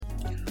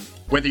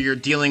Whether you're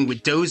dealing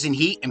with does and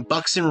heat and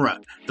bucks and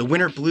rut, the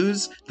winter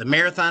blues, the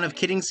marathon of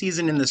kidding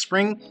season in the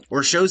spring,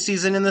 or show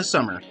season in the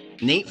summer,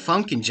 Nate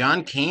Funk and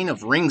John Kane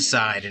of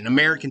Ringside, an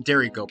American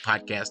Dairy Goat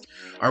podcast,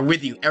 are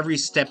with you every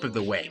step of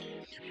the way,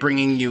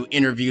 bringing you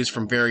interviews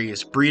from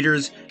various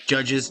breeders,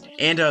 judges,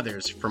 and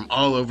others from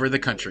all over the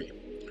country.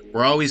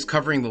 We're always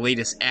covering the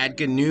latest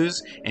ADGA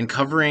news and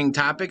covering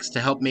topics to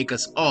help make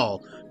us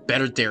all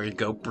better dairy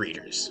goat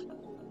breeders.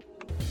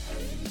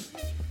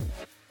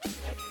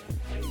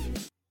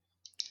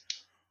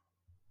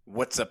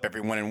 What's up,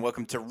 everyone, and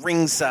welcome to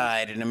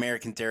Ringside, an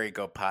American Dairy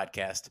Goat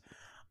podcast.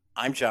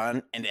 I'm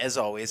John, and as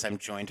always, I'm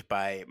joined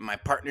by my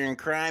partner in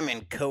crime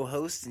and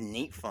co-host,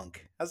 Nate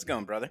Funk. How's it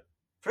going, brother?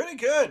 Pretty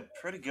good.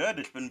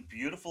 It's been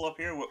beautiful up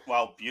here.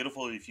 Well,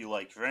 beautiful if you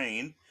like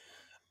rain.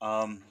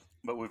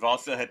 But we've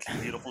also had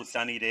some beautiful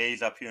sunny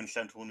days up here in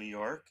central New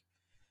York.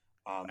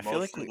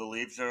 Most of the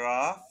leaves are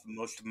off.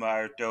 Most of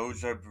our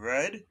does are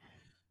bred.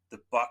 The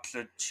bucks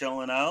are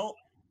chilling out.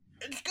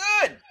 It's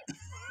good.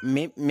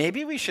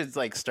 Maybe we should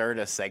start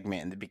a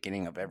segment in the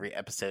beginning of every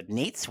episode.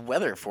 Nate's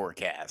weather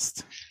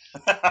forecast.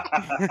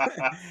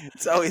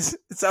 It's always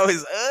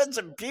it's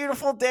a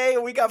beautiful day.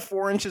 We got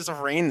 4 inches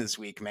of rain this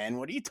week, man.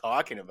 What are you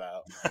talking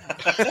about?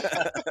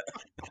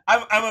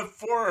 I'm a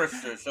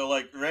forester, so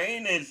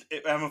rain is.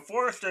 I'm a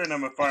forester and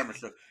I'm a farmer.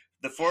 So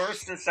the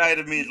forester side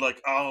of me is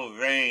like, oh,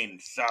 rain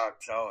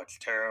sucks. Oh, it's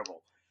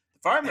terrible. The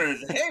farmer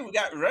is, hey, we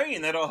got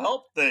rain. That'll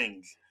help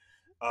things.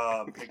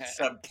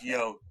 Except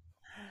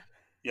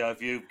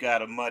if you've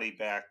got a muddy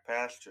back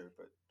pasture,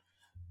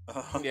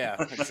 but yeah,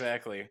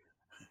 exactly.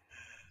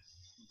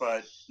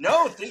 But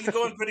no, things are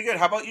going pretty good.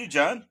 How about you,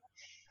 John?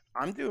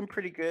 I'm doing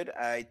pretty good.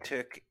 I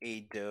took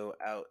a doe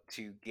out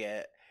to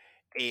get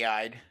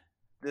AI'd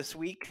this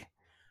week,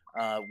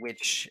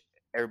 which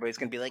everybody's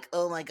gonna be like,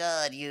 "Oh my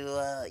God,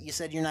 you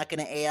said you're not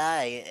gonna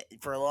AI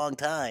for a long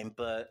time,"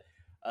 but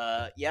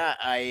I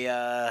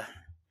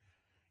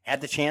had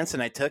the chance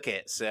and I took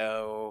it,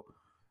 so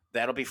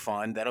that'll be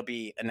fun. That'll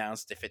be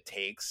announced if it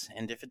takes,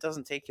 and if it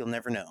doesn't take, you'll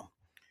never know.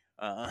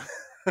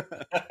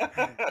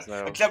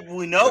 Except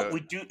we know we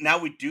do now.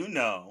 We do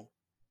know.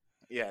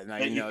 Yeah, now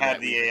that you know had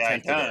that the AI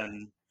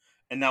done,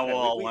 and now we'll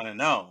all want to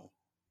know.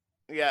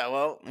 Yeah,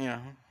 well,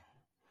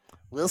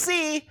 we'll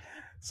see.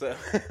 So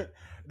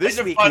this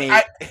week,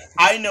 Nate,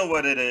 I know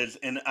what it is,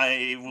 and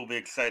I will be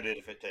excited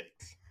if it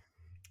takes.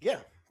 Yeah,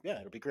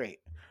 it'll be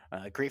great.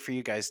 Great for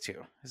you guys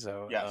too.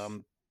 So, yes.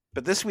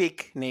 But this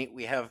week, Nate,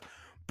 we have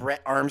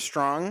Brett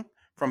Armstrong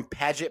from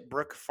Paget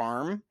Brook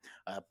Farm.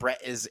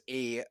 Brett is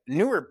a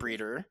newer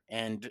breeder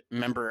and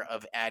member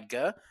of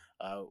ADGA.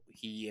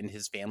 He and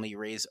his family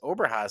raise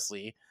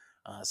Oberhasli.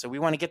 So we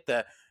want to get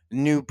the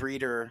new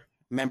breeder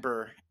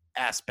member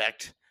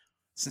aspect,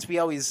 since we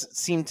always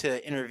seem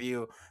to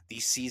interview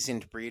these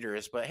seasoned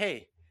breeders. But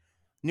hey,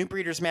 new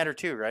breeders matter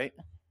too, right?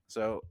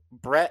 So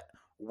Brett,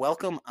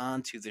 welcome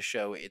onto the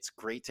show. It's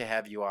great to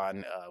have you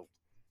on.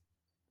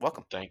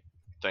 Welcome.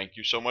 Thank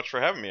you so much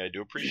for having me. I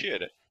do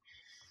appreciate it.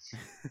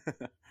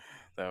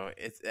 So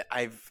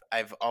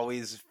I've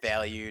always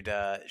valued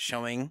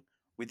showing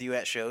with you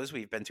at shows.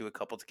 We've been to a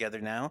couple together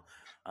now,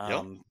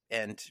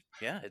 and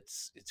yeah,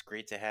 it's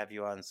great to have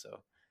you on.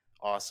 So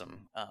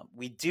awesome.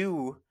 We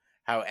do,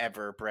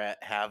 however,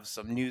 Brett, have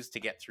some news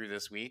to get through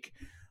this week,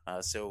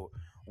 so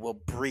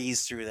we'll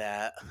breeze through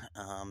that.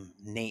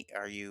 Nate,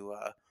 are you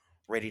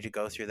ready to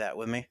go through that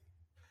with me?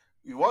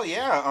 Well,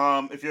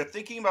 yeah. If you're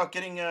thinking about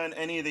getting on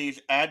any of these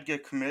ADGA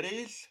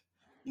committees,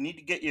 you need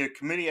to get your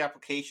committee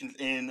applications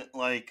in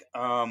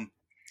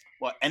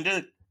end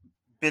of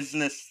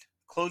business,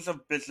 close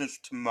of business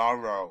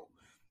tomorrow.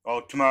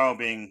 Oh, tomorrow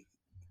being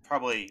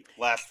probably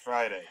last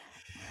Friday.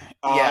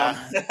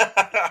 Yeah.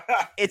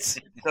 It's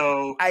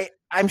so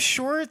I'm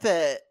sure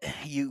that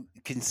you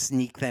can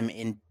sneak them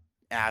in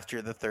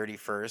after the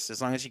 31st,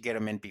 as long as you get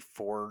them in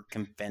before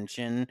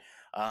convention.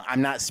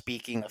 I'm not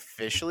speaking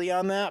officially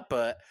on that,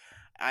 but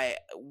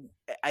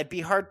I'd be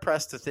hard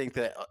pressed to think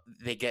that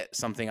they get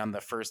something on the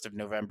 1st of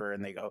November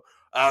and they go,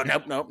 oh,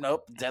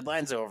 nope,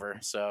 deadline's over.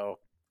 So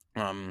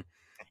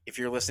if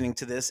you're listening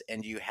to this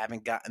and you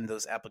haven't gotten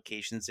those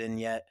applications in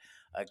yet,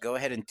 go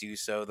ahead and do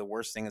so. The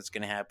worst thing that's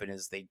going to happen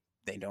is they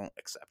don't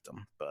accept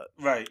them, but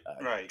right.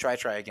 Try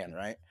again,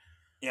 right?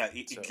 Yeah,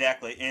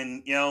 exactly.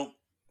 And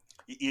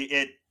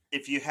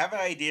if you have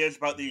ideas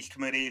about these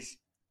committees,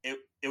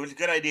 it was a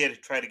good idea to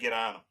try to get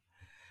on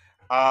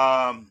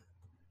them.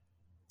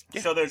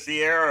 So there's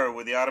the error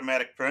with the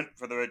automatic print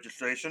for the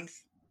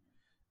registrations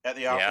at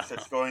the office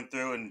that's going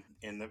through,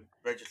 and the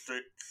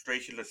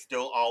registrations are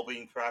still all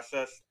being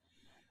processed.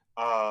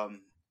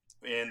 And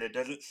there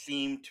doesn't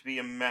seem to be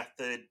a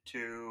method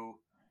to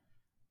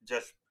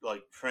just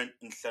print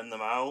and send them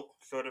out,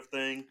 sort of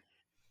thing.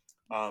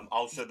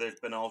 Also,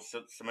 there's been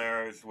some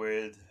errors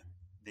with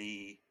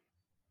the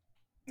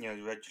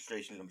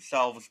registrations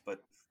themselves,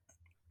 but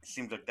it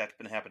seems like that's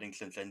been happening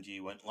since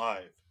NG went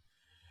live.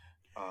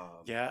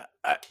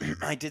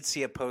 I did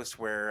see a post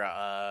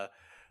where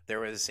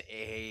there was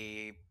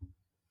a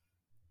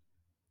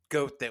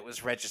goat that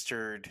was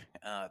registered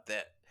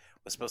that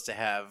was supposed to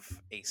have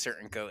a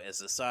certain goat as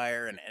the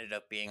sire and ended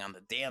up being on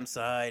the dam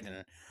side,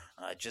 and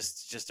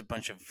just a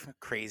bunch of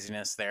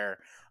craziness there.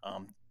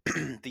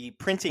 The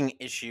printing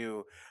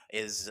issue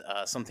is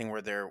something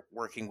where they're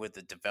working with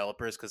the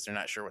developers because they're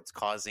not sure what's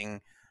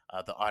causing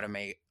the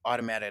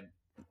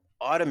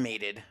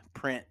automated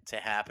print to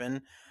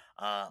happen.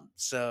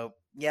 So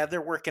yeah,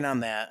 they're working on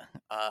that.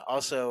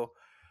 Also,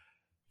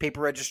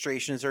 paper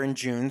registrations are in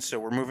June, so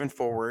we're moving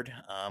forward.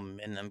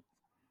 And I'm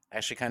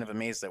actually kind of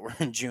amazed that we're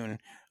in June,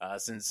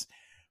 since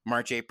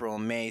March, April,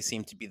 and May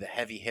seem to be the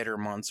heavy hitter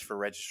months for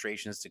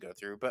registrations to go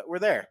through, but we're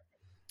there.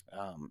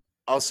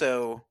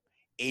 Also,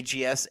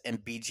 AGS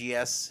and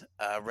BGS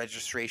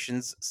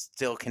registrations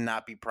still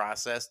cannot be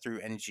processed through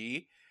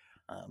NG.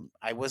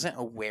 I wasn't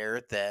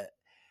aware that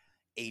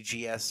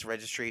AGS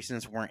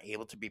registrations weren't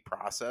able to be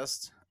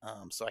processed,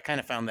 so I kind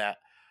of found that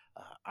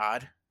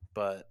odd,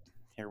 but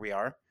here we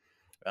are.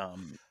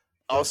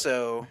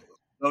 Also,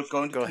 those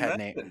going to go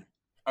convention. ahead, Nate.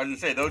 I was going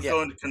to say, those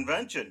going to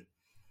convention,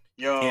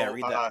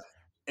 read that.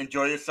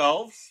 Enjoy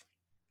yourselves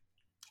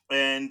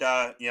and,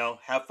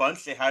 have fun.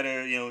 Say hi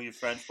to, your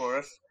friends for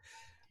us,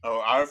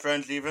 or our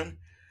friends even.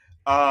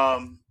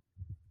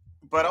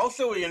 But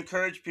also we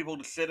encourage people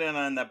to sit in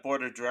on that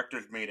board of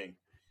directors meeting,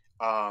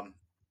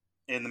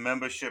 in the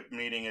membership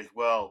meeting as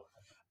well.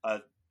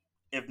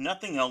 If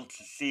nothing else,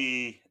 to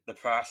see the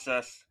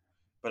process,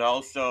 but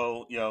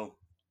also,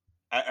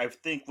 I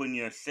think when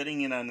you're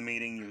sitting in on the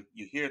meeting,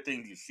 you hear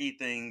things, you see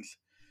things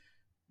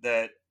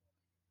that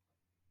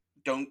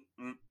don't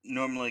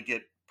normally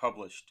get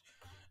published,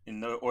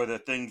 or the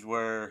things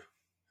where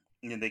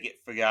they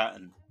get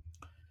forgotten.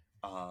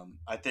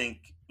 I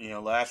think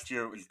last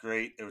year it was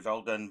great. It was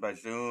all done by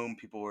Zoom.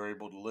 People were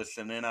able to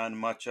listen in on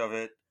much of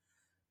it.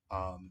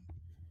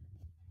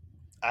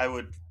 I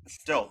would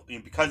still,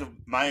 because of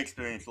my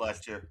experience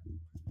last year,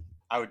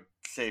 I would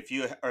say if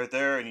you are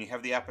there and you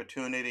have the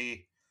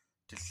opportunity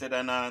to sit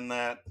in on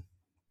that,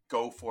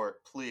 go for it,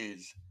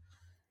 please.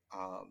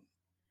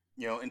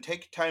 And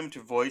take time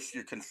to voice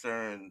your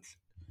concerns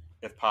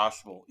if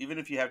possible, even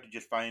if you have to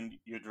just find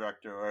your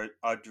director or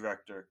a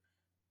director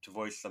to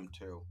voice them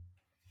too.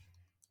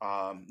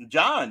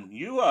 John,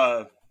 you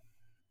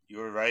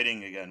were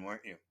writing again,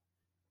 weren't you?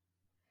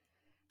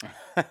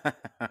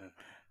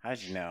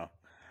 How'd you know?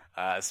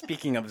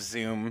 Speaking of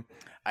Zoom,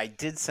 I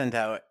did send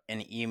out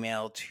an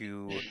email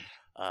to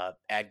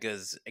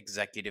ADGA's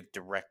executive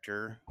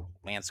director,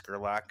 Lance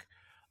Gerlach,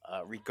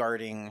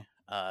 regarding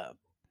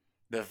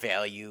the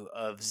value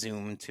of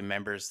Zoom to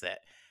members that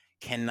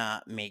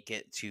cannot make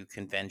it to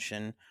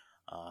convention.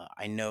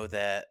 I know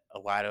that a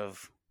lot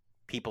of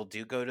people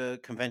do go to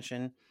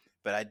convention,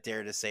 but I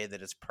dare to say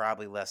that it's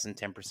probably less than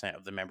 10%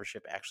 of the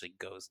membership actually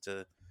goes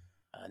to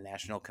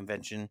national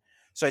convention.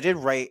 So I did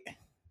write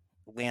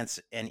Lance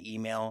an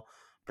email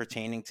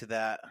pertaining to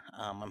that.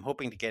 I'm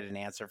hoping to get an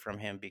answer from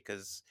him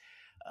because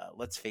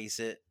let's face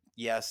it,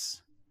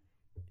 yes,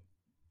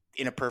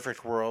 in a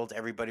perfect world,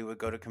 everybody would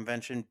go to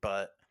convention,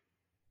 but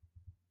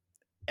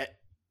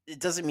it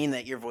doesn't mean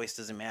that your voice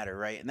doesn't matter,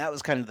 right? And that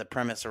was kind of the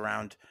premise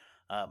around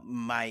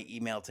my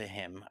email to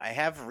him. I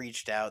have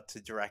reached out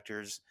to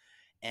directors,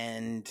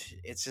 and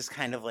it's just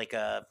kind of like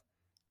a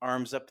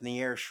arms up in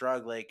the air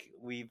shrug. Like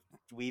we've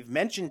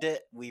mentioned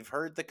it, we've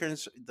heard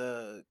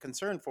the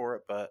concern for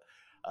it, but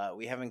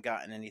we haven't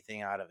gotten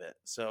anything out of it.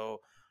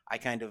 So I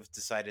kind of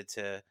decided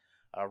to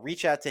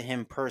reach out to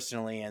him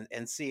personally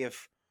and see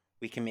if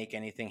we can make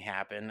anything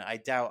happen. I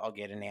doubt I'll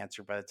get an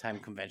answer by the time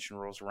convention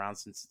rolls around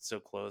since it's so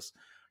close,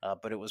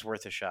 but it was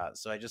worth a shot.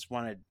 So I just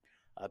wanted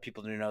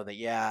people to know that,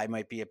 yeah, I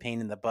might be a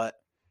pain in the butt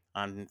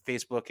on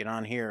Facebook and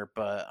on here,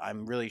 but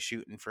I'm really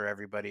shooting for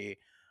everybody,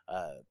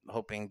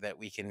 hoping that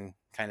we can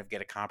kind of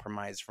get a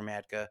compromise from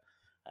ADGA.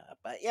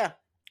 But yeah,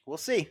 we'll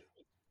see.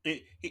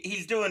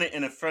 He's doing it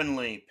in a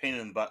friendly, pain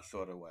in the butt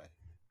sort of way.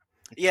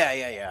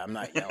 Yeah. I'm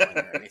not yelling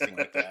or anything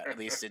like that. At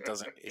least it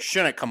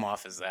shouldn't come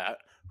off as that.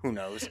 Who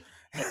knows?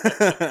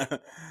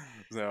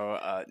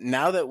 So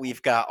now that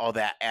we've got all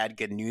that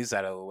ADGA news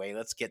out of the way,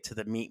 let's get to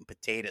the meat and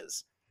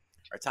potatoes.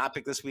 Our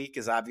topic this week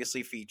is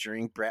obviously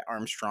featuring Brett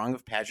Armstrong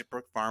of Paget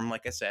Brook Farm,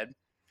 like I said.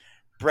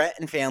 Brett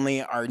and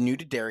family are new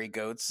to dairy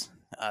goats.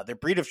 Their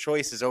breed of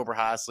choice is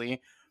Oberhasli.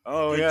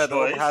 Oh, good yeah, choice.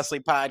 The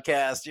Oberhasli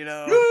podcast,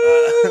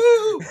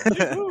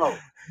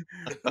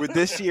 With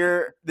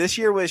this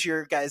year was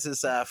your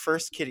guys'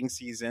 first kidding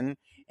season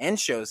and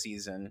show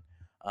season.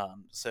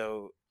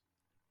 So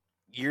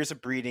years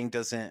of breeding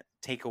doesn't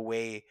take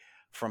away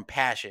from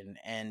passion,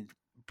 and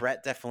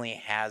Brett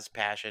definitely has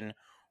passion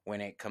when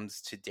it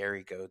comes to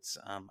dairy goats.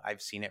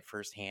 I've seen it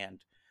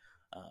firsthand.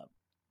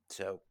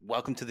 So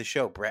welcome to the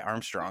show, Brett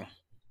Armstrong.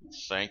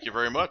 Thank you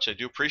very much. I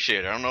do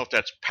appreciate it. I don't know if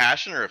that's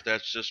passion or if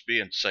that's just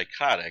being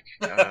psychotic.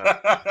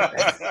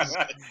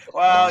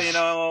 Well,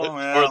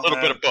 or a little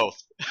bit of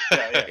both.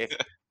 Yeah.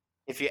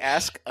 If you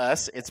ask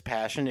us, it's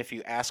passion. If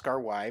you ask our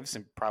wives,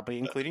 and probably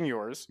including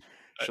yours,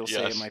 she'll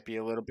say it might be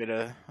a little bit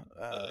of,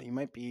 you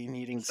might be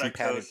needing some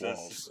padded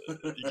walls.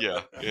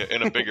 Yeah,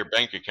 and a bigger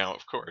bank account,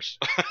 of course.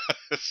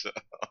 So.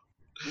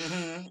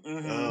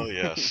 Oh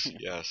yes,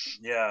 yes.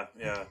 Yeah.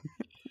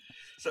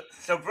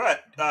 So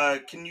Brett,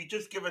 can you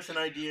just give us an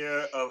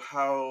idea of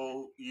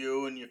how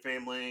you and your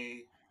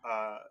family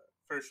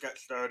first got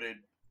started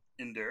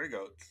in dairy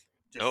goats?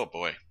 Oh Just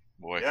boy.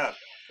 yeah,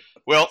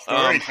 Well,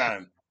 story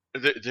time.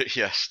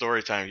 yeah,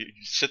 story time. You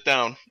sit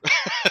down.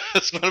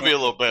 It's going to be a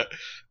little bit.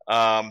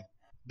 Um,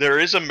 there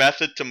is a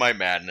method to my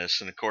madness,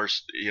 and of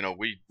course,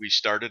 we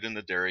started in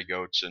the dairy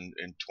goats in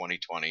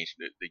 2020,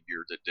 the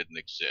year that didn't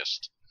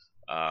exist.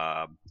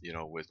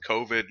 With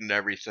COVID and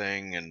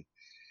everything, and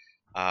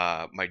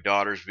my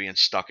daughters being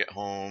stuck at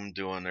home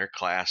doing their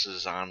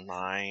classes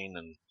online,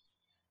 and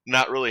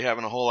not really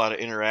having a whole lot of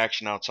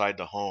interaction outside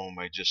the home.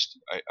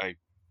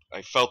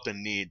 I felt the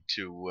need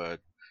to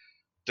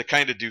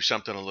kind of do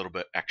something a little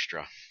bit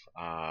extra.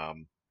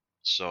 Um,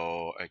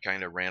 so I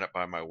kind of ran it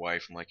by my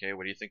wife. I'm like, hey,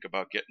 what do you think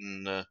about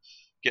getting the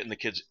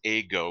kids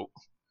a goat?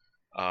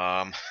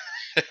 Um,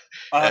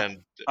 and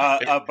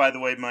By the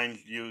way, mind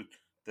you,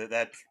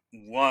 that's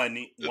one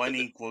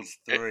equals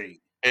three.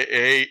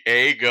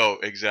 a goat,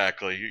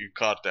 exactly. You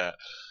caught that.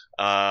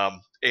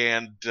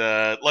 And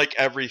like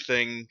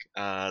everything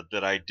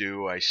that I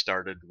do, I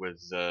started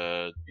with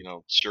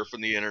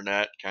surfing the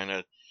internet, kind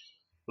of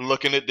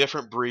looking at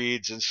different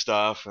breeds and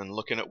stuff, and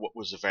looking at what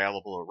was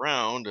available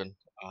around. And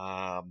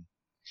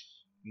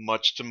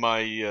much to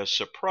my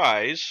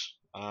surprise,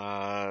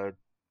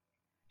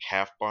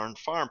 Half Barn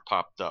Farm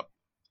popped up,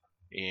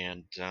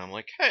 and I'm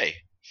like, "Hey,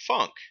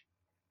 Funk,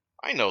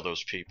 I know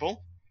those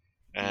people."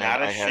 And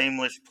Not a I had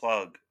shameless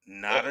plug.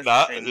 Not a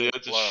not shameless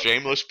it's a plug.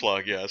 shameless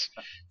plug, yes.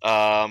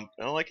 And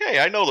I'm like, "Hey,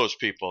 I know those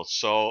people,"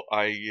 so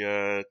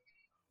I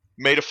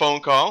made a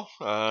phone call,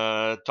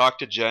 talked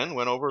to Jen,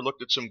 went over,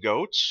 looked at some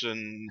goats,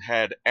 and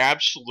had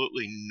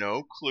absolutely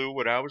no clue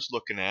what I was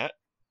looking at.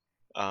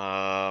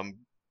 Um,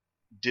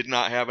 did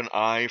not have an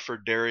eye for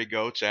dairy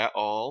goats at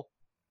all.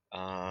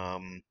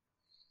 Um,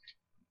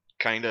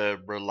 kind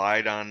of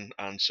relied on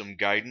some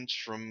guidance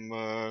from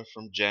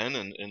Jen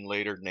and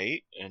later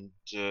Nate, and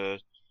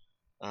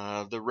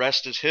the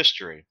rest is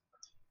history.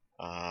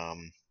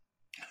 Um,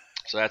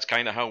 so that's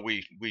kind of how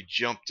we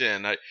jumped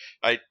in.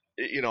 I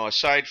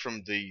aside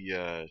from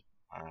the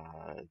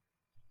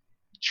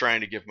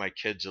trying to give my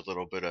kids a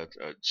little bit of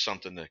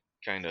something to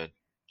kind of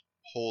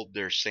hold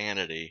their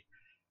sanity.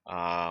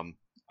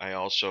 I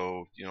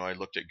also, I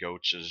looked at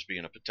goats as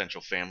being a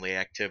potential family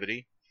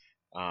activity,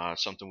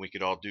 something we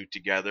could all do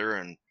together.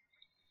 And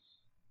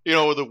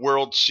with the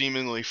world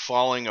seemingly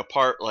falling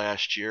apart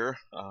last year,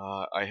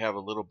 I have a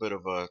little bit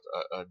of a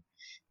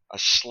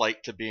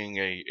slight to being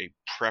a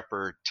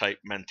prepper type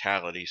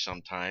mentality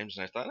sometimes,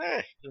 and I thought,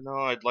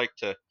 I'd like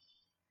to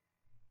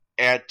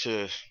add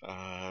to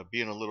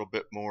being a little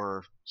bit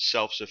more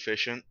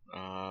self-sufficient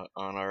on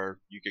our,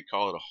 you could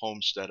call it a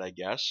homestead, I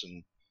guess,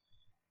 and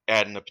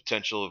adding the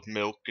potential of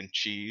milk and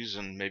cheese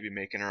and maybe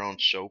making our own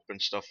soap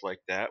and stuff like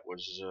that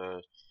was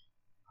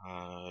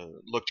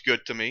looked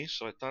good to me.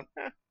 So I thought,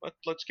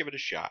 let's give it a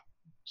shot.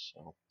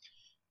 So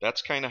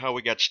that's kind of how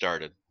we got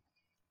started.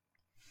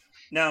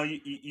 Now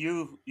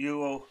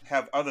you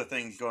have other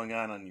things going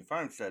on your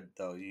farmstead,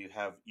 though.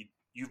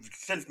 You've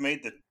since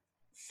made the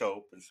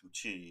soap and some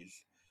cheese,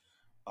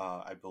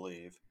 I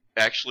believe.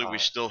 Actually, we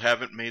still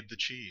haven't made the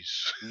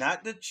cheese.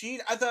 Not the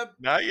cheese. I thought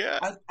not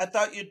yet. I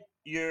thought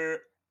your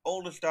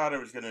oldest daughter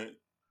was gonna,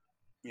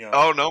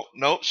 Oh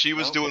no, she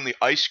was doing the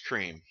ice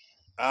cream.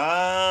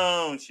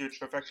 Oh, she was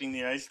perfecting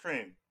the ice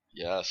cream.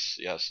 Yes,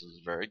 it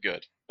was very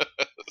good.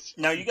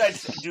 Now you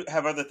guys do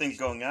have other things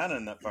going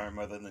on that farm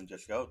other than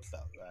just goats, though,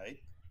 right?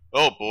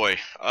 Oh boy,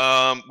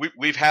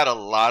 we've had a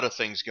lot of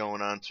things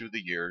going on through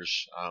the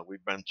years.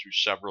 We've been through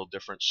several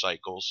different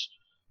cycles.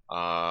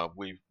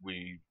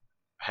 We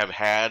have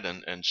had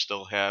and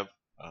still have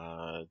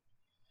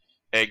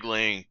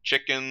egg-laying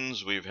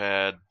chickens. We've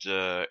had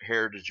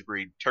heritage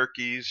breed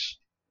turkeys.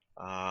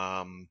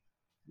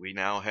 We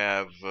now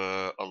have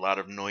a lot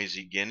of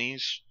noisy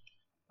guineas.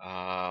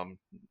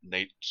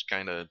 Nate's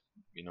kind of,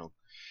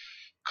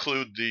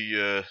 clued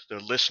the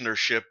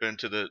listenership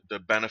into the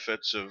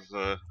benefits of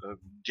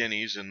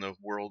guineas in the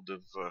world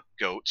of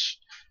goats.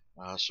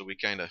 So we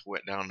kind of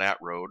went down that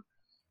road.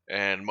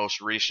 And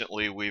most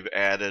recently, we've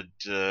added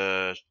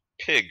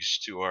pigs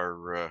to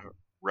our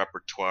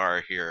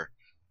repertoire here.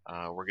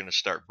 We're going to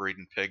start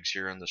breeding pigs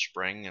here in the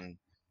spring, and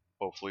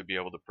hopefully be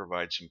able to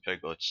provide some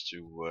piglets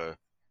to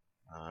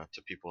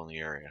people in the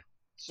area.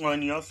 Well,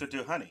 and you also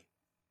do honey.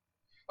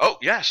 Oh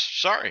yes,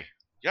 sorry.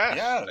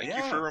 Yes, thank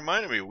you for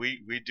reminding me.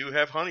 We do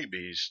have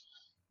honeybees.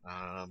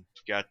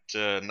 Got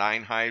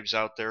 9 hives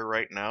out there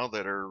right now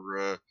that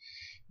are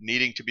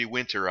needing to be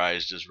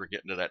winterized as we're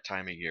getting to that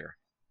time of year.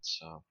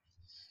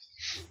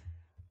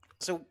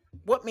 So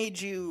what made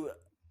you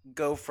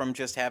go from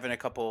just having a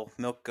couple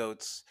milk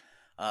goats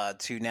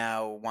to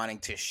now wanting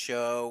to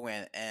show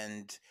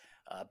and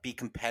be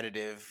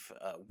competitive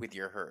with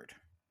your herd?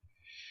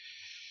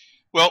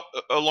 Well,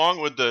 along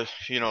with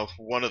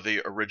one of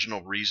the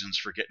original reasons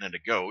for getting into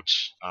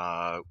goats,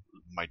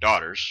 my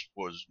daughters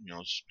was,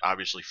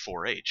 obviously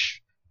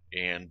 4-H.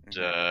 and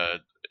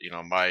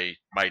my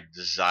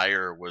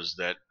desire was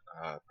that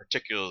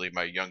particularly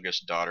my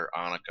youngest daughter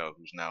Annika,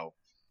 who's now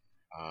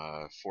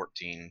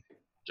 14,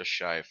 just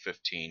shy of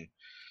 15.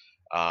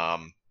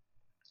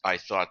 I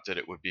thought that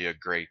it would be a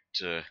great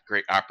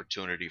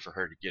opportunity for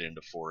her to get into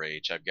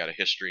 4-H. I've got a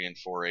history in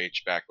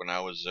 4-H. Back when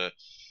I was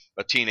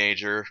a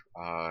teenager,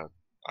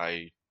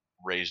 I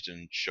raised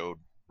and showed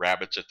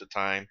rabbits at the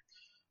time.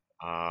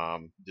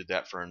 Did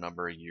that for a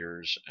number of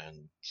years,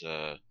 and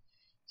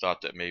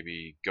thought that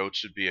maybe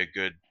goats would be a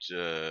good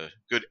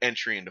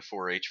entry into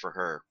 4-H for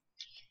her.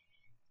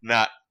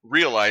 Not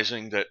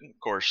realizing that, of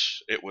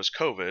course, it was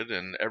COVID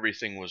and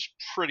everything was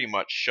pretty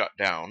much shut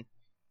down.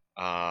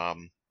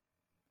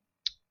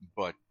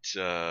 But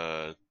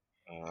I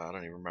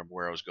don't even remember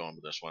where I was going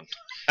with this one.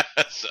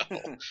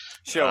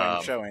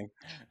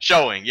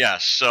 Showing,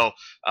 yes. So,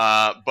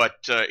 but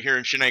here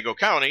in Chenango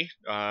County,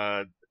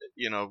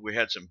 we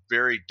had some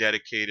very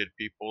dedicated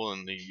people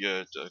in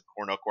the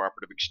Cornell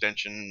Cooperative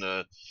Extension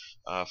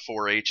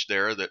 4-H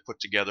there that put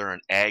together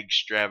an ag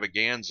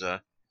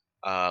extravaganza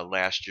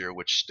last year,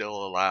 which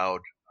still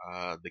allowed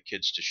the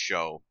kids to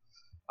show.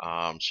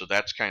 So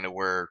that's kind of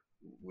where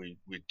we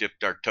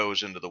dipped our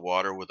toes into the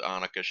water with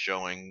Annika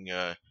showing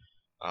a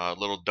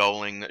little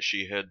doeling that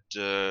she had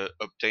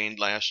obtained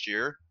last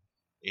year,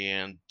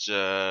 and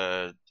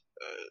that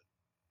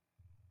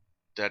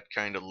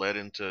kind of led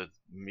into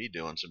me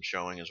doing some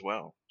showing as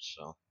well.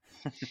 So,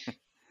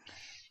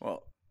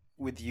 well,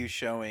 with you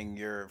showing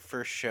your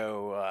first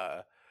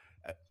show,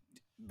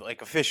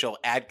 like official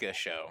ADGA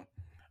show,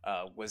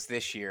 was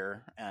this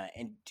year,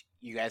 and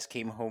you guys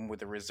came home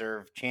with a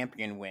reserve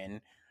champion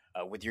win.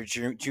 With your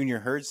junior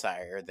herd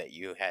sire that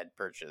you had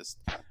purchased.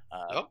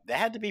 That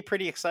had to be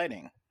pretty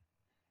exciting.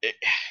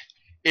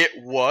 It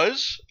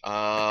was,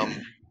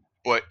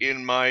 but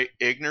in my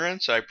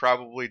ignorance, I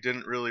probably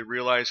didn't really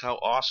realize how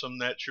awesome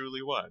that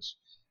truly was.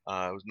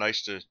 It was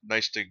nice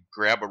to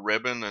grab a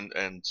ribbon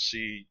and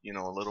see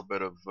a little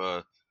bit of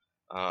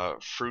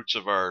fruits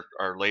of our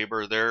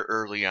labor there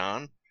early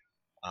on.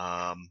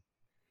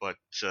 But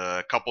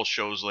a couple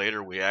shows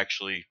later, we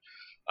actually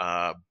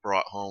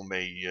brought home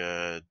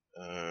a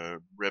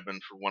ribbon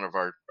for one of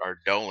our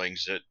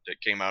doelings that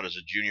came out as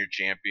a junior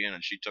champion,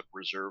 and she took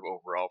reserve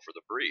overall for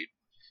the breed.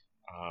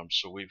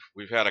 So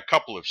we've had a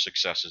couple of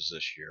successes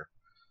this year.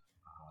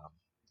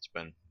 It's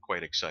been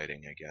quite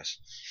exciting, I guess.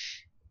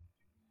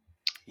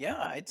 Yeah,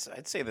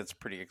 I'd say that's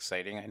pretty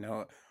exciting. I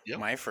know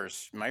my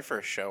first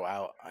show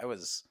out, I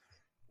was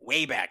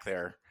way back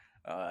there.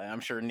 I'm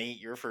sure, Nate,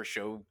 your first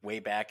show way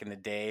back in the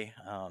day.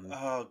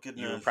 Oh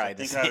goodness! You were probably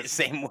the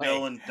same way.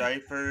 Still in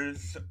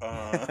diapers.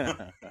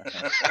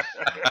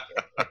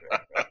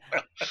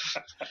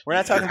 We're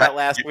not talking about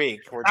last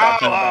week. We're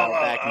talking about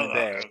back in the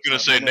day. I was going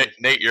to say,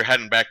 Nate, you're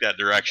heading back that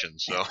direction.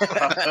 So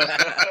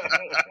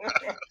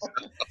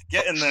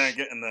get in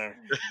there.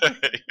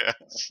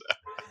 Yes.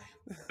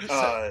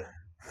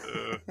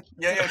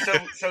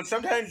 So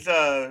sometimes,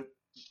 I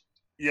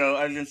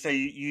was going to say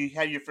you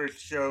had your first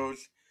shows.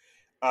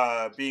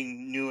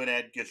 Being new in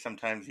ADGA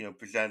sometimes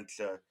presents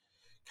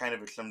kind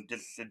of some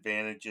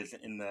disadvantages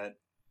in that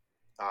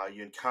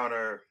you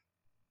encounter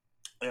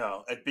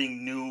at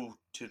being new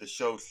to the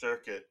show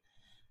circuit,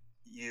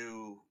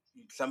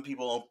 some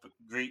people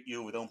greet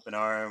you with open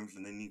arms,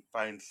 and then you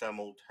find some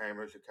old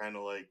timers are kind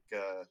of like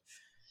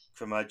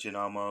curmudgeon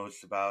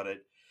almost about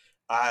it.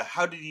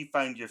 How did you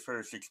find your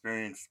first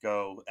experience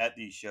go at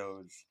these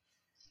shows?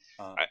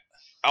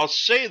 I'll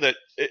say that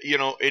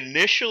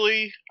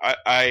initially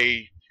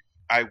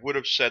I would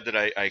have said that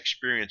I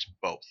experienced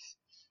both.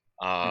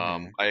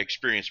 I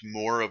experienced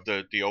more of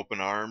the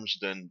open arms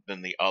than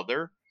the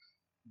other.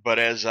 But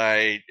as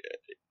I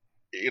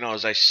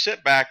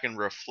sit back and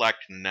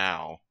reflect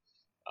now,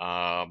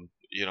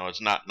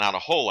 it's not a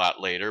whole lot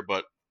later,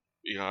 but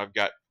I've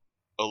got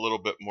a little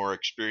bit more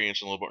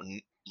experience and a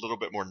little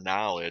bit more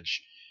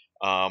knowledge.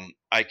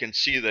 I can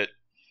see that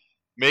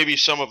maybe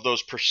some of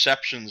those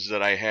perceptions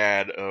that I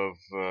had of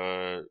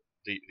the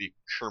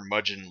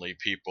curmudgeonly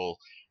people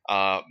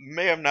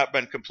may have not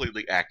been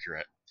completely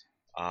accurate.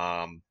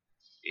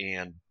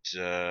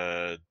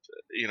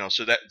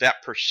 So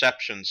that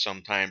perception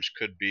sometimes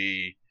could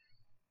be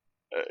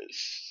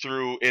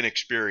through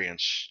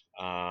inexperience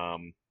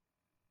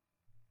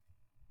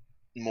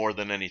more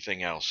than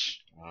anything else.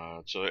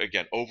 So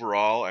again,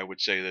 overall, I would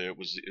say that it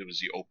was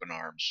the open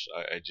arms.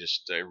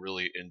 I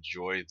really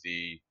enjoy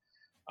the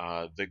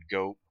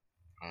goat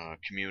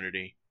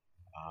community,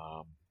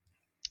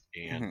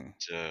 and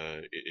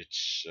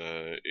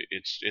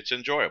it's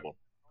enjoyable.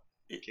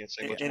 You can't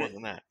say much more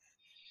than that.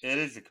 It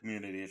is a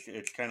community.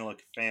 It's kind of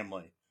like a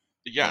family.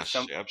 Yes,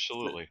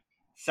 absolutely.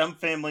 Some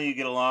family you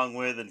get along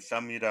with, and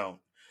some you don't.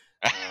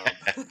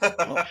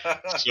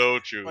 So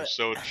true,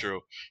 so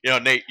true.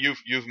 Nate,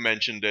 you've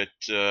mentioned it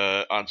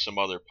on some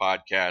other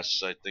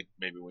podcasts. I think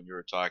maybe when you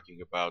were talking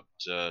about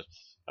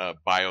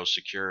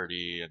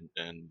biosecurity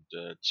and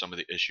some of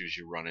the issues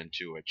you run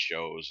into at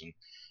shows, and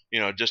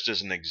just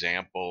as an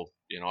example,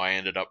 I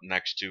ended up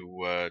next to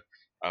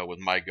with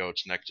my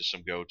goats next to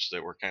some goats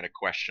that were kind of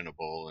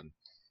questionable, and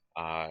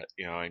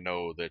I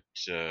know that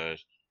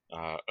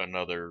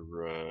another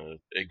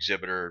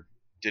exhibitor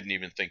didn't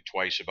even think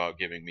twice about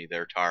giving me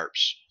their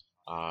tarps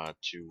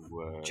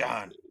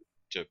John.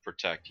 to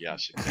protect.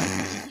 Yes,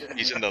 exactly.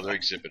 He's another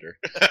exhibitor.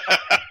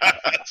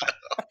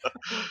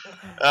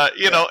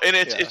 And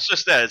it's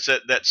just that it's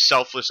that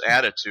selfless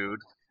attitude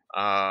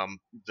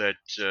that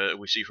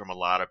we see from a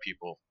lot of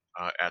people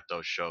at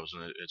those shows,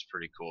 and it's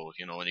pretty cool.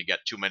 When you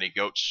get too many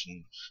goats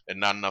and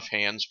not enough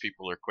hands,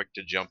 people are quick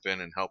to jump in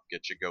and help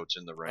get your goats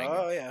in the ring.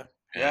 Oh yeah,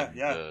 and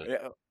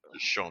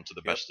show them to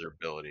the best of their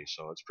ability.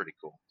 So it's pretty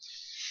cool.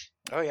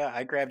 Oh yeah,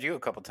 I grabbed you a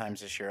couple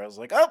times this year. I was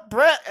like, "Oh,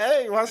 Brett,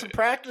 hey, you want some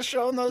practice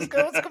showing those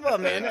goats? Come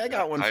on, man, I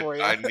got one for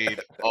you." I need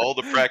all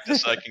the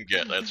practice I can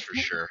get. That's for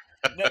sure.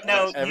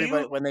 Now,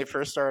 everybody when they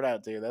first start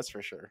out, dude, that's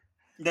for sure.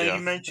 Now you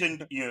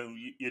mentioned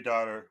your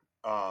daughter,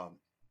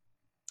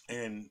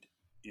 and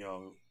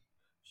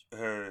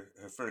her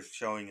first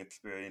showing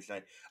experience.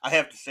 I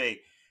have to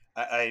say,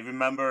 I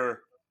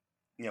remember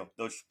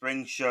those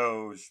spring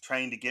shows,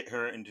 trying to get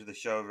her into the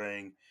show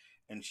ring,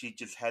 and she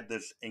just had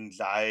this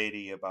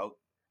anxiety about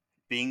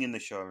being in the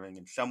show ring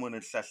and someone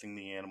assessing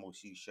the animal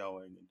she's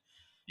showing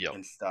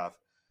and stuff.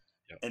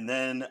 Yep. And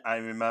then I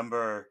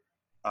remember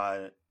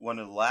one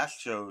of the last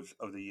shows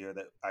of the year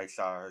that I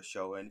saw her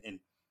show in, and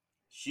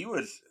she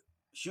was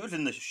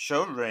in the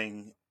show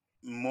ring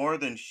more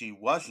than she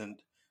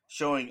wasn't,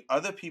 showing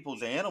other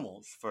people's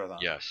animals for them.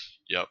 Yes.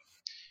 Yep.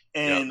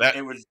 And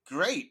it was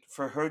great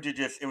for her to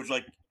it was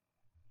like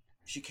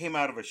she came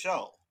out of a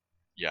shell.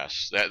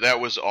 Yes,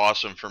 that was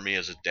awesome for me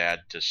as a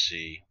dad to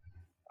see.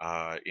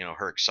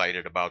 Her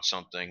excited about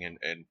something,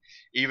 and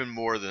even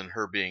more than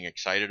her being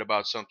excited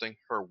about something,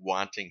 her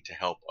wanting to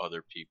help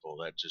other people.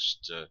 That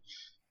just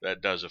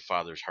that does a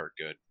father's heart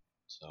good.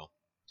 So,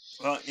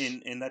 well,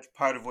 and that's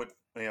part of what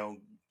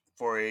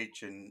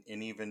 4-H and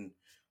even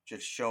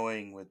just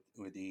showing with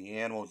the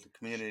animals, the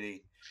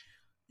community,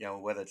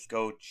 whether it's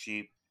goats,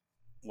 sheep,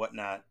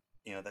 whatnot,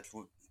 that's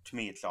what to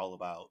me it's all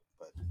about.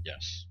 But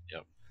yes,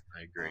 yep,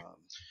 I agree.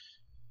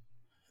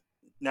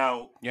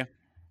 Now, yeah.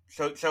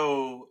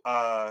 So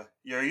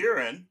you're a year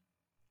in.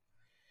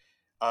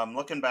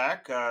 Looking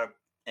back,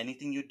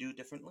 anything you'd do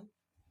differently?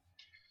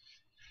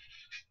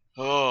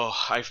 Oh,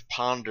 I've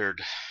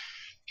pondered,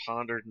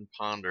 and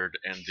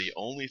the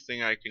only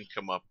thing I can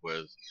come up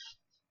with,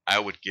 I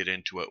would get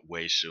into it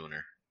way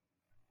sooner.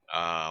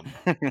 I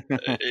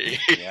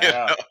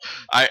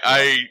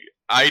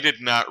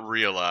did not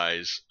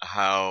realize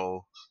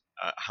how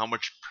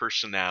much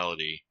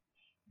personality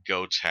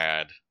goats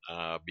had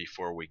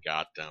before we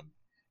got them.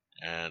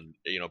 And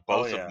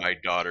both of my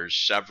daughters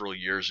several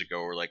years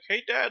ago were like,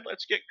 "Hey, Dad,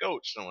 let's get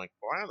goats." And I'm like,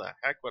 "Why the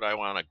heck would I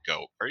want a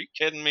goat? Are you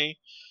kidding me?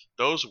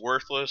 Those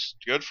worthless,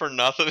 good for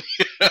nothing."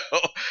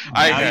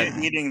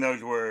 I'm eating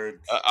those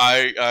words.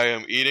 I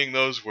am eating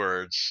those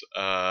words.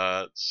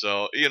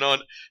 So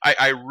and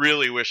I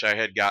really wish I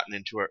had gotten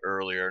into it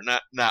earlier.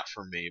 Not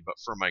for me, but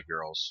for my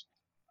girls.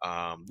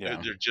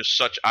 There's just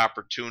such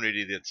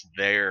opportunity that's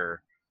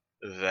there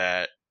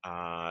that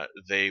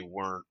they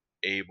weren't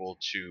able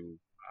to.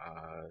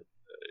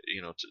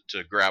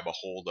 To grab a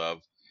hold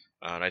of.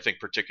 And I think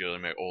particularly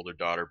my older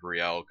daughter,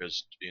 Brielle,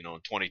 because, in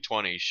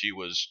 2020, she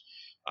was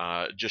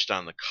just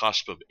on the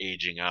cusp of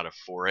aging out of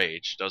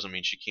 4-H. Doesn't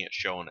mean she can't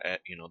show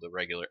the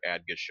regular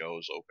ADGA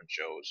shows, open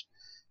shows.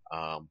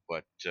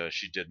 But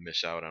she did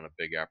miss out on a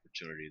big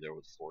opportunity there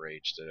with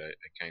 4-H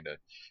that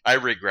I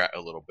regret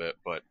a little bit,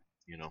 but,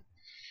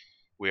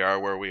 we are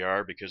where we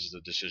are because of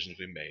the decisions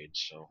we made.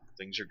 So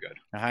things are good.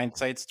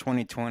 Hindsight's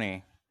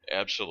 2020.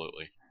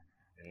 Absolutely.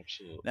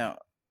 Now,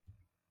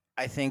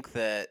 I think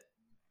that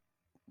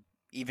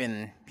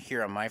even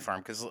here on my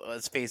farm, because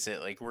let's face it,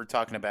 like we're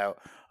talking about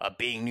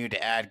being new to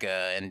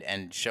ADGA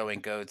and showing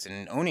goats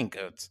and owning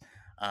goats,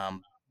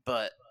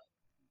 but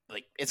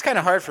like it's kind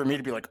of hard for me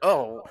to be like,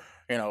 oh,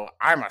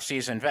 I'm a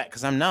seasoned vet,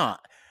 because I'm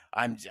not.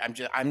 I'm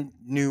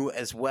new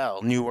as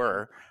well,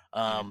 newer.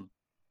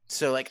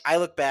 So like I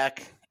look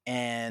back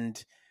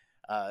and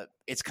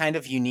it's kind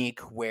of unique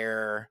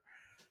where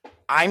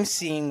I'm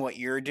seeing what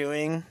you're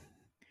doing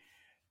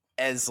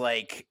as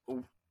like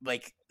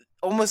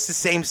almost the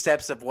same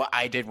steps of what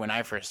I did when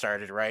I first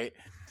started, right?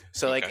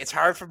 So like it's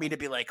hard for me to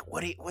be like,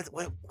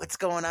 what's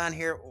going on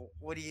here?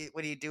 What are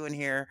you doing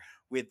here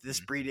with this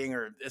breeding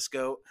or this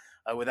goat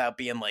without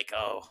being like,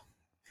 oh,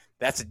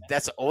 that's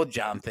an old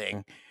John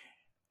thing.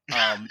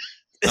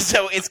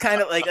 So it's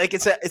kind of like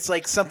it's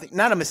like something,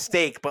 not a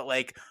mistake, but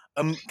like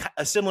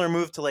a similar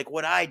move to like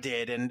what I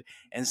did, and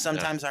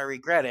sometimes I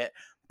regret it,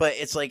 but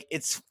it's like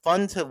it's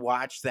fun to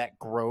watch that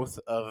growth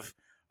of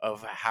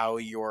how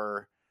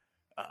you're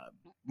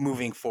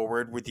moving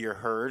forward with your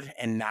herd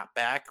and not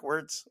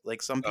backwards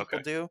like some people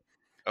do.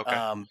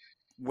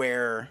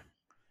 Where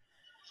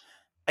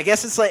I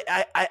guess it's like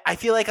I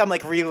feel like I'm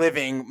like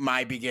reliving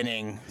my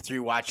beginning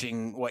through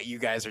watching what you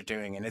guys are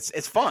doing, and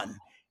it's fun.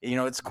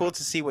 It's cool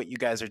to see what you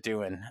guys are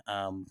doing.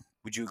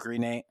 Would you agree,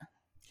 Nate?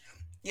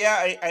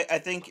 Yeah, I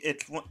think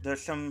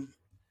there's some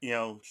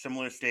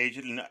similar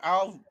stages, and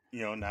I'll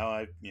now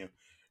I've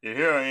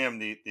here I am,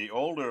 the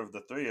older of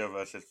the three of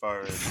us, as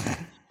far as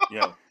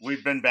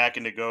we've been back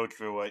in the goats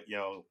for what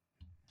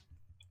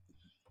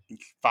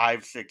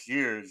 5-6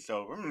 years.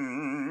 So,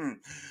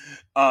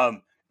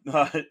 um,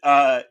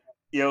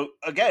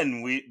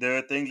 again, there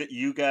are things that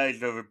you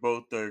guys are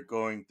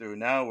going through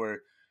now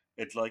where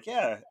it's like,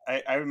 yeah,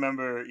 I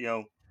remember,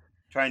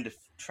 trying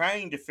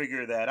to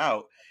figure that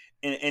out,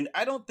 and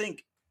I don't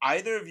think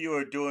either of you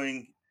are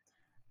doing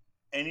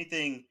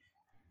anything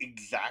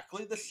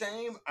exactly the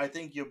same. I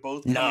think you're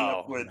both coming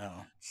up with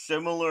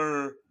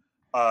similar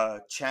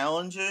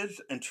challenges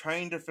and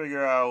trying to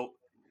figure out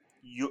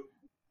your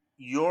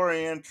your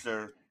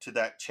answer to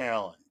that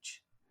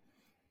challenge,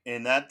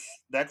 and that's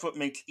what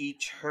makes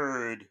each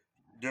herd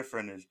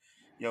different. Is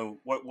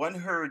what one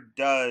herd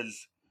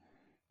does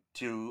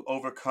to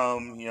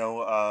overcome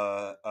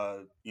that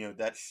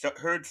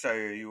herd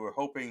sire you were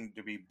hoping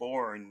to be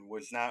born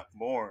was not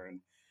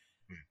born.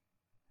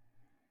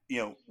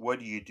 What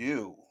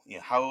do?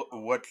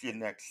 What's your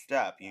next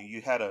step?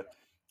 You had a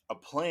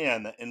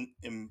plan that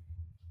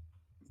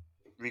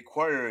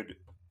required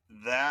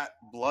that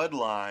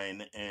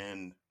bloodline,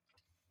 and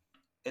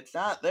it's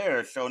not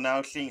there. So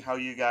now seeing how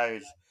you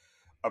guys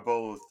are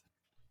both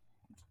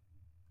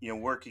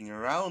working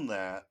around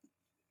that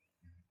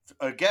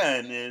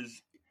again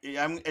is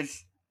I'm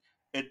it's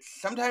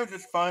sometimes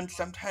it's fun,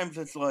 sometimes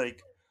it's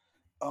like,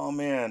 oh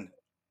man,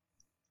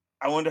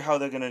 I wonder how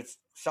they're gonna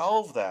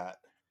solve that.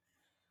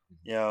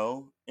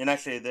 And I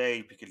say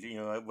they because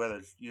whether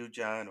it's you,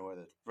 John, or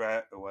whether it's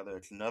Brett, or whether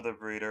it's another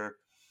breeder,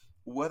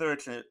 whether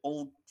it's an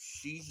old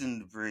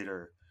seasoned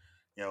breeder,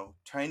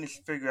 trying to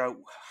figure out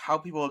how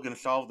people are going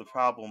to solve the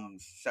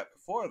problems set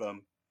before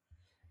them.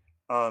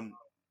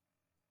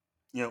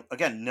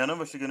 Again, none of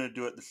us are going to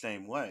do it the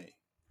same way,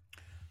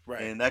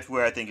 right? And that's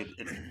where I think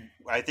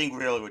I think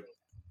really what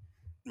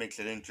makes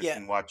it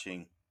interesting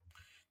watching,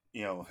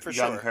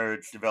 young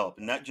herds develop,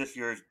 and not just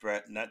yours,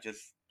 Brett, not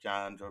just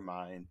John's or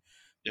mine,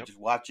 just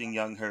watching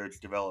young herds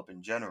develop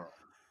in general.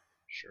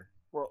 Sure.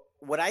 Well,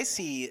 what I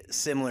see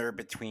similar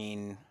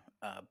between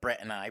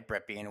Brett and I,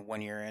 Brett being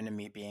 1 year in and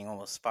me being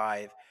almost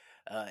 5,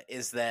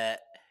 is that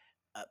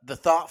the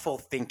thoughtful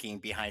thinking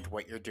behind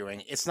what you're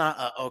doing. It's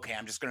not, okay,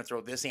 I'm just going to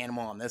throw this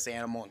animal on this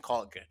animal and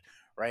call it good,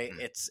 right?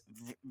 Mm-hmm. It's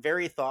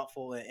very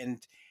thoughtful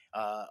and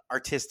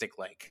artistic,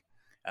 like,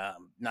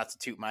 not to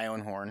toot my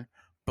own horn,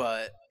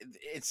 but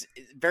it's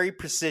very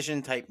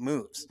precision type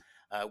moves,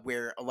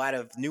 where a lot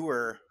of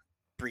newer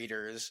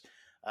breeders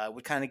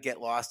would kind of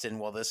get lost in,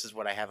 well, this is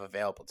what I have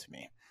available to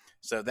me.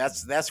 So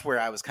that's where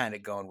I was kind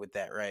of going with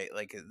that, right?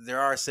 Like, there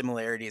are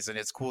similarities, and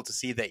it's cool to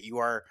see that you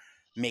are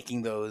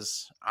making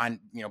those on,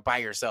 by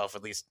yourself,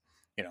 at least,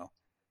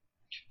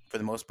 for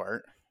the most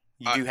part.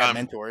 You do have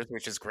mentors,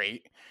 which is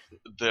great.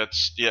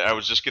 I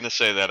was just going to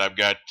say that I've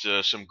got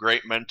some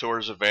great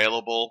mentors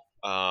available,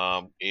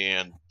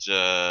 and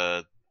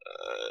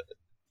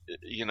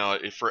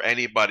for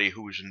anybody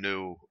who's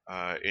new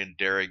in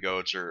dairy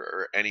goats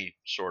or any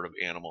sort of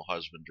animal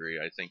husbandry,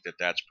 I think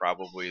that's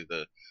probably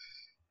the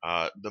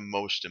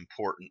most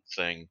important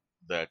thing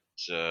that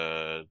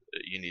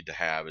you need to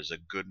have is a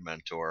good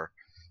mentor,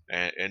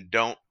 and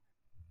don't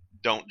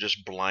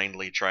just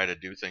blindly try to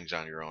do things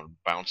on your own.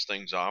 Bounce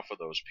things off of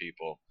those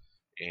people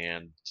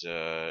and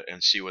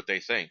see what they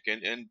think,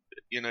 and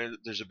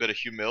there's a bit of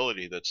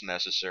humility that's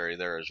necessary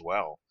there as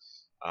well.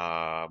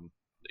 I've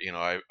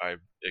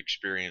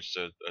experienced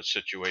a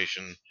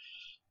situation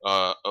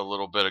a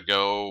little bit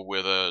ago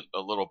with a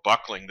little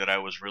buckling that I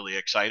was really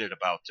excited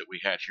about that we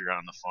had here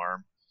on the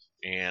farm,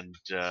 and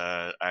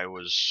I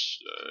was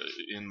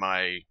in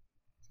my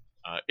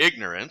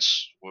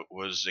ignorance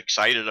was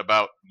excited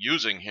about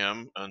using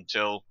him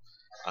until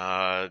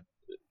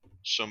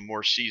some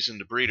more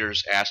seasoned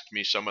breeders asked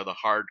me some of the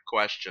hard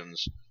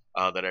questions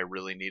that I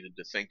really needed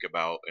to think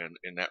about,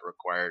 and that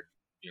required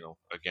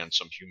again,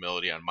 some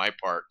humility on my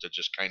part to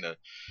just kind of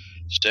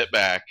sit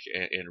back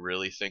and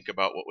really think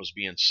about what was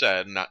being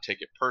said and not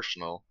take it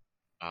personal,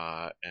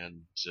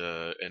 and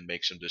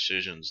make some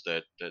decisions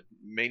that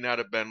may not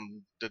have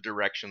been the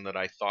direction that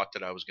I thought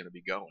that I was going to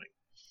be going.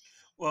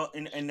 Well,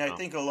 and I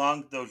think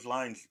along those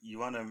lines, you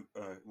want to,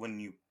 when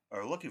you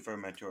are looking for a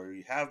mentor, or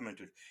you have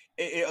mentors,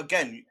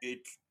 again,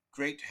 it's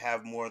great to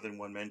have more than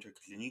one mentor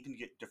because then you can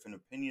get different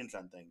opinions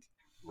on things.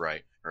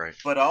 Right.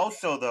 But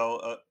also,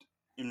 though,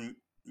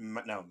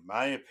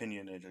 my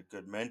opinion is a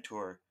good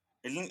mentor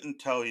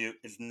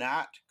is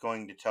not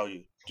going to tell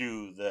you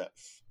do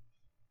this.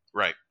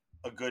 Right.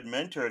 A good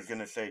mentor is going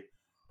to say,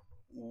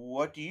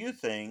 what do you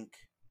think,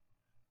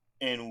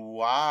 and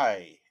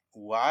why?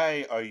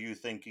 Why are you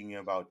thinking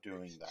about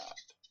doing that?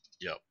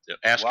 Yep.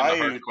 Asking the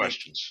hard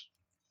questions.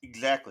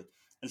 Exactly.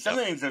 And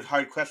sometimes those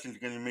hard questions are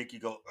going to make you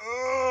go,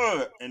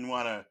 ugh, and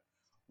want to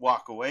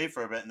walk away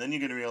for a bit. And then you're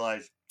going to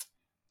realize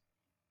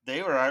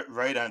they were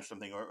right on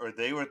something, or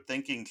they were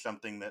thinking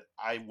something that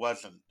I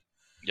wasn't.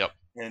 Yep.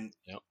 And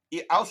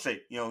I'll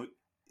say,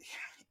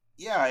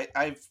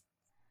 I've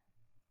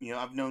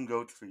known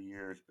goats for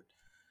years, but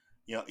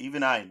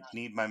even I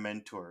need my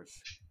mentors.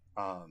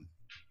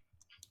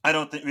 I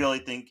don't really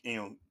think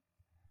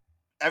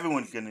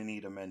everyone's going to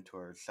need a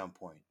mentor at some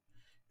point.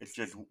 It's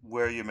just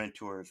where your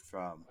mentor is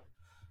from,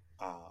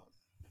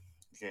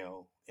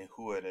 and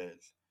who it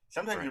is.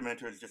 Sometimes your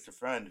mentor is just a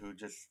friend who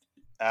just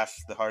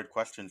asks the hard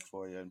questions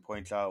for you and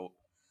points out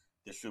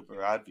the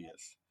super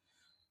obvious.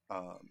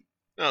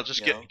 No,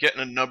 just getting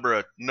a number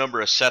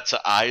of sets of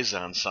eyes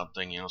on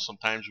something.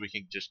 Sometimes we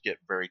can just get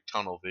very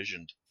tunnel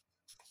visioned,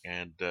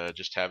 and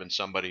just having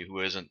somebody who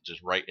isn't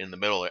just right in the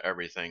middle of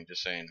everything,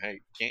 just saying,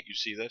 "Hey, can't you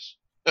see this?"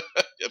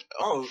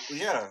 Oh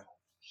yeah,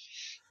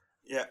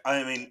 yeah.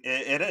 I mean,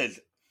 it is.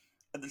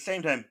 At the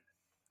same time,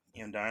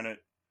 darn it,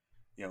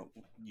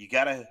 you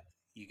gotta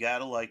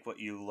like what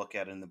you look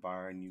at in the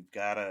bar, and you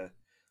gotta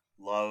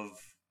love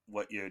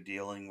what you're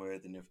dealing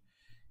with, and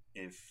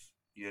if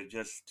you're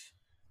just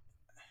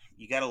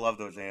you gotta love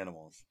those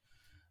animals.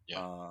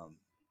 Yeah.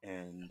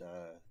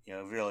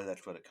 Really,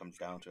 that's what it comes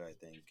down to. I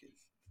think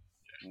is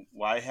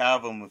why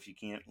have them if you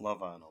can't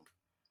love on them.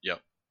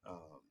 Yep.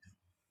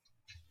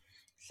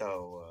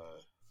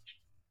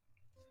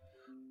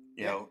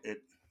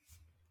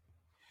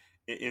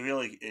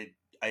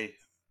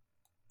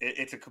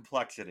 It's a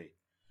complexity.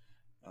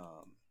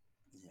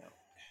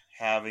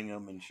 Having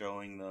them and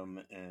showing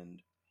them,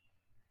 and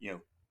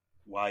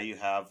why you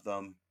have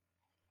them.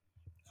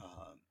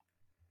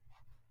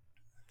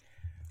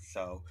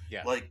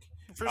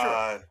 For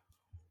sure.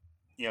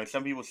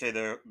 Some people say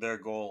their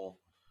goal,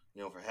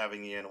 for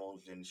having the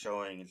animals and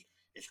showing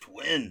is to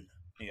win.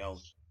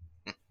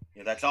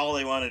 That's all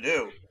they want to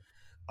do.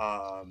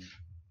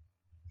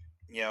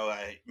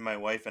 My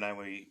wife and I,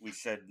 we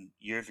said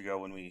years ago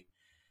when we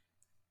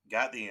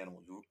got the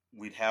animals,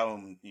 we'd have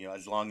them,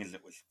 as long as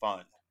it was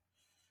fun.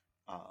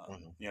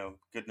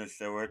 Goodness,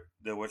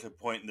 there was a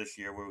point this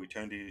year where we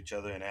turned to each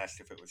other and asked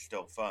if it was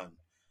still fun,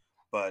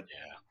 but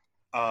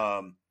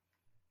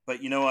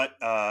but you know what,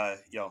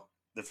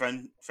 the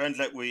friends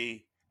that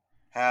we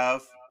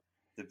have,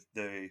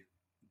 the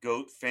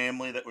goat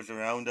family that was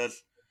around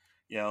us,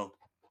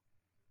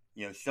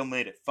 still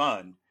made it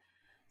fun.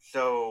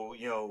 So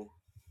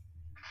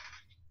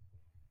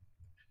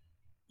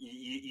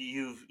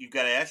you've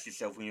got to ask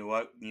yourself when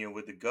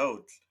with the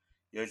goats,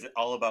 is it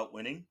all about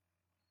winning?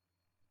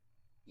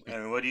 I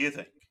mean, what do you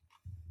think?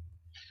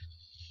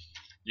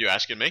 You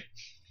asking me?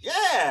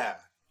 Yeah.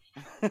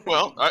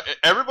 Well,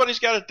 everybody's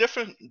got a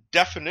different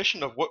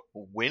definition of what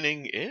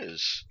winning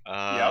is.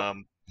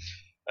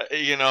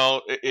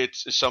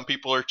 It's some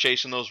people are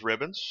chasing those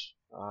ribbons.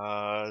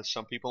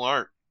 Some people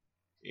aren't,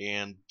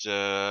 and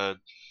the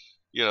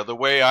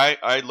way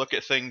I look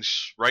at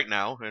things right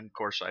now, and of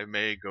course I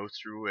may go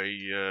through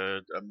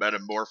a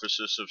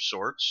metamorphosis of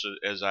sorts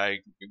as I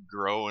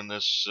grow in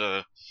this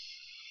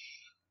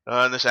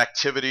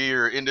activity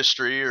or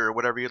industry or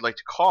whatever you'd like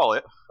to call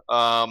it.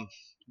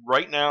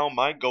 Right now,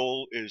 my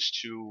goal is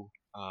to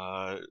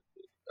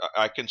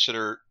I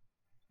consider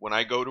when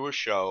I go to a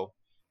show,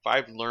 if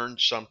I've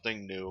learned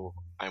something new,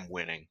 I'm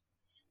winning.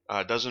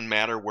 It doesn't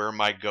matter where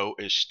my goat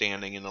is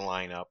standing in the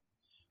lineup.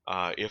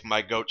 If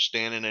my goat's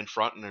standing in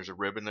front and there's a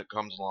ribbon that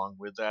comes along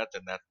with that,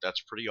 then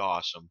that's pretty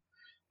awesome.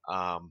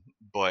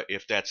 But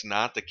if that's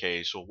not the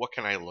case, well, what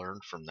can I learn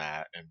from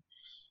that? And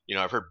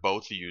I've heard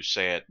both of you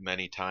say it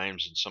many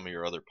times in some of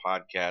your other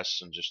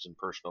podcasts and just in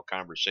personal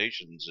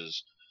conversations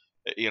is,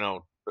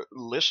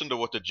 listen to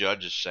what the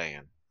judge is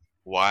saying.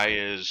 Why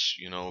is,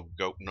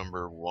 goat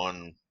number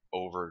 1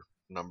 over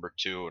number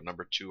 2 or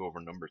number 2 over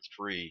number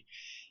 3?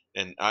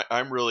 And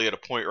I'm really at a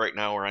point right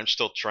now where I'm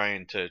still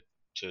trying to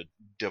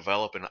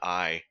develop an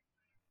eye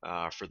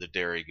for the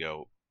dairy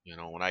goat.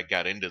 When I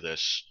got into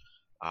this,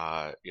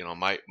 my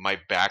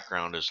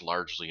background is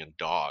largely in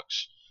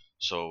dogs.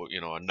 So,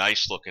 a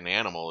nice looking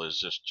animal is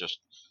just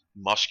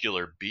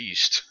muscular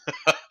beast,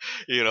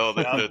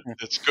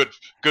 that's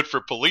good for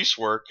police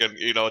work. And,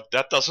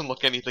 that doesn't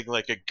look anything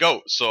like a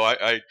goat. So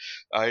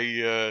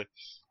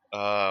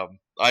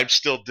I'm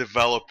still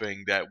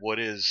developing that. What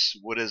is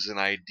an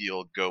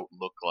ideal goat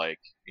look like,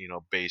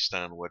 based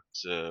on what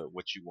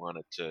you want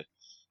it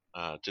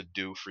to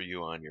do for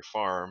you on your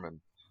farm. And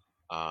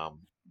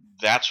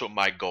that's what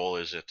my goal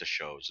is at the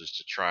shows, is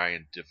to try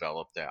and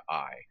develop that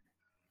eye.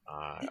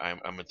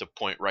 I'm at the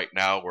point right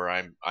now where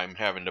I'm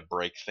having to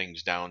break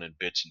things down in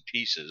bits and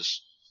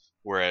pieces,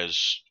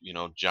 whereas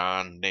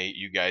John, Nate,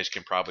 you guys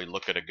can probably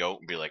look at a goat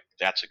and be like,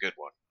 that's a good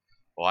one.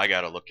 Well, I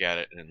got to look at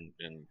it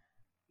and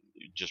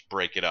just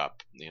break it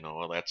up.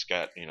 Well, that's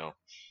got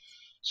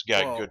it's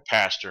got good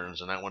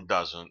pasterns and that one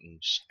doesn't, and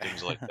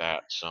things like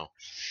that. So.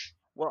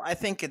 Well, I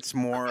think it's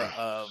more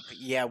of,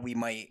 we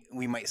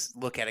might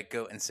look at a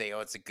goat and say,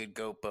 oh, it's a good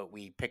goat, but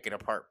we pick it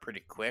apart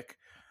pretty quick,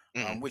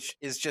 which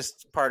is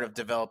just part of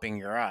developing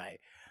your eye.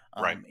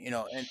 Right.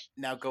 And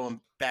now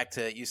going back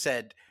to, you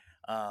said,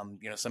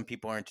 some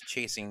people aren't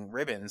chasing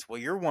ribbons.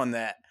 Well, you're one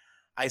that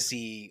I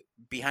see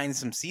behind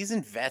some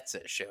seasoned vets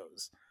at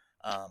shows.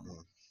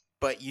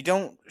 But you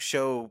don't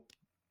show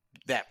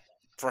that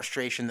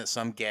frustration that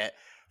some get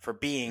for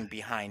being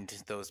behind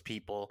those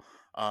people.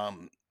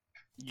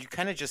 You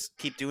kind of just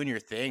keep doing your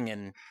thing,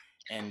 and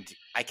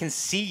I can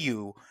see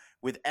you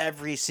with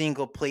every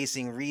single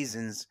placing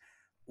reasons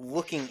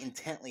looking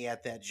intently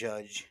at that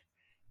judge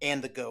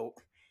and the goat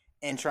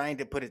and trying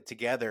to put it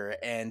together,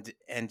 and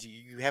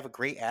you have a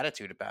great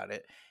attitude about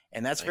it,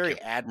 and that's very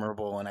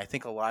admirable. And I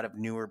think a lot of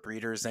newer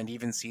breeders and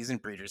even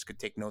seasoned breeders could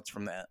take notes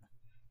from that.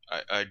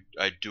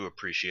 I do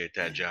appreciate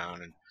that,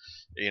 John, and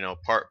you know,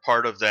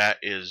 part of that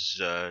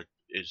is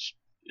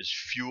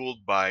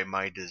fueled by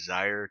my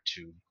desire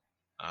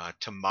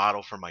to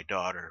model for my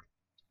daughter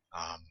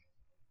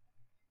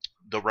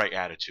the right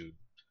attitude.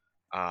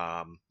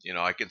 You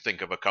know, I can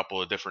think of a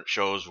couple of different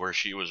shows where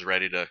she was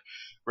ready to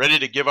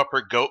give up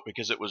her goat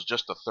because it was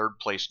just a third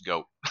place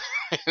goat,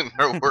 in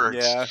her words.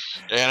 Yeah,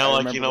 and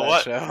I'm like, you know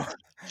what?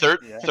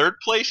 Third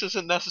place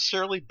isn't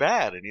necessarily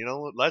bad, and you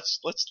know, let's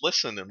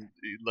listen and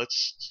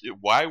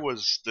why were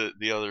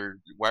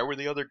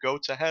the other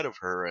goats ahead of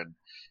her? And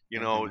you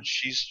know,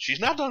 she's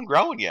not done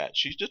growing yet.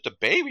 She's just a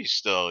baby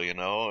still, you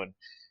know, and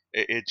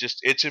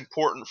it's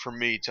important for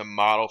me to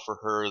model for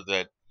her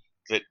that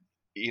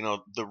you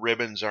know, the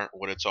ribbons aren't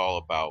what it's all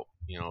about.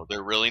 You know,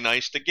 they're really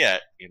nice to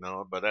get, you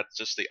know, but that's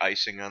just the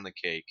icing on the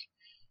cake.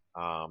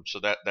 So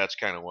that's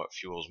kind of what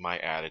fuels my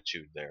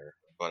attitude there.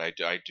 But I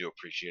do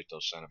appreciate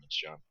those sentiments,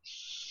 John.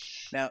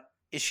 Now,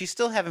 is she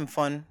still having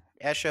fun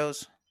at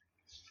shows?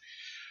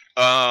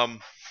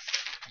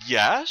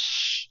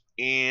 Yes,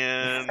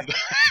 and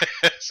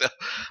so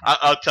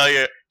I'll tell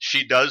you,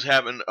 she does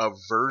have an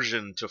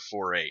aversion to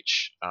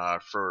 4-H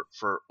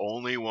for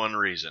only one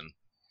reason.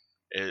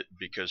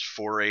 Because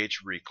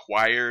 4-H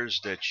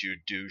requires that you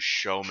do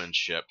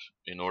showmanship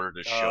in order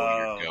to show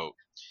your goat,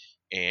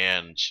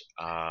 and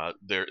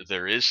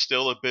there is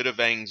still a bit of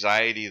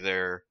anxiety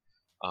there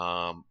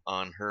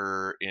on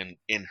her in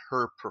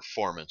her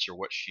performance, or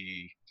what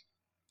she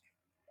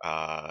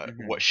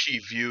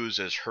views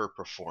as her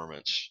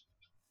performance,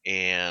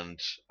 and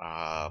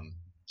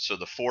so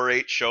the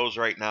 4-H shows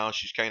right now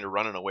she's kind of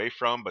running away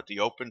from, but the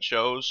open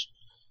shows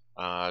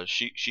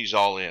she's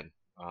all in.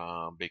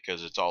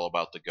 Because it's all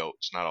about the goat.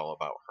 It's not all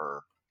about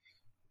her,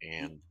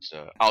 and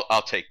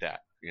I'll take that.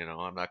 You know,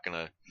 I'm not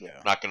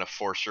gonna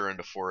force her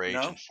into 4-H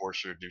and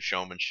force her to do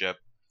showmanship.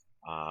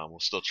 We'll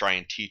still try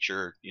and teach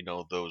her, you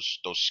know, those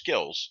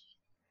skills.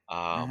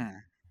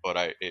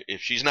 But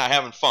if she's not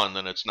having fun,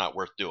 then it's not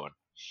worth doing.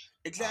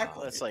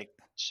 Exactly. It's like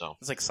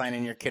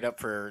signing your kid up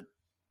for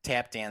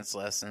tap dance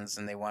lessons,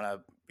 and they want to,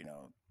 you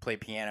know, play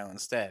piano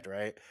instead,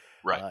 right?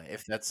 Right.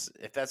 If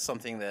that's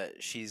something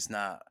that she's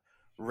not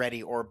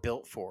ready or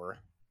built for,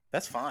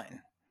 that's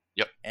fine.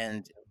 Yep.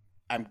 And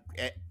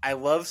I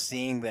love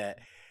seeing that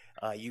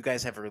you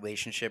guys have a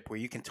relationship where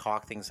you can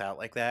talk things out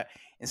like that,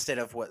 instead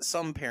of what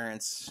some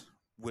parents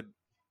would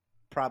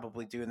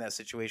probably do in that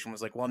situation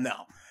was like, well, no,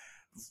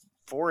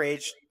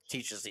 4-H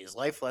teaches these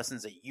life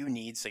lessons that you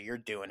need, so you're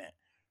doing it,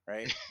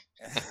 right?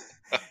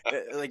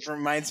 It like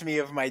reminds me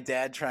of my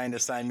dad trying to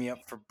sign me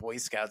up for Boy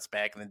Scouts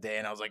back in the day,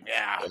 and I was like,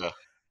 yeah.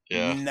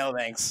 No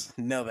thanks.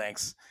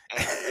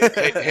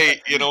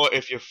 Hey, you know what?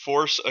 If you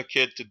force a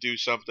kid to do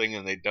something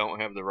and they don't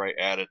have the right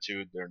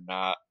attitude,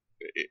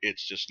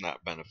 it's just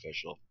not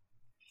beneficial.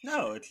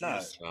 No, it's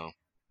not. So,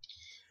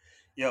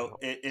 you know,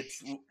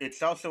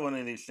 it's also one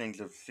of these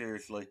things of,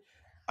 seriously,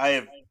 I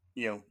have,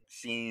 you know,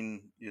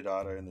 seen your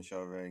daughter in the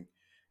show ring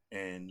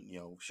and, you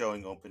know,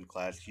 showing open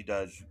class. She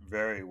does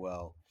very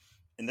well.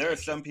 And there are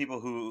some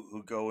people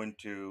who go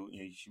into,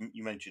 you know,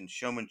 you mentioned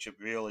showmanship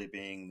really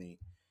being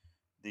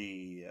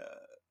the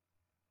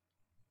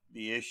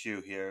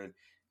issue here.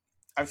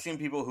 I've seen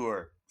people who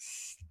are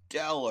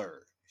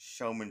stellar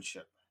showmen,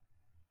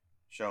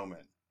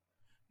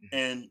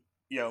 and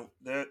you know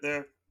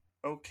they're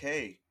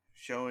okay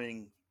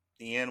showing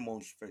the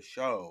animals for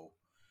show.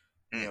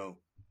 You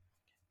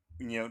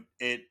know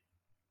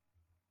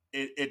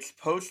it's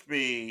supposed to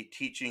be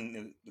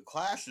teaching the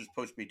class is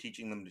supposed to be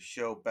teaching them to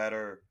show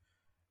better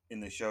in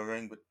the show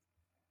ring, but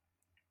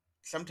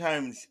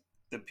sometimes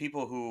the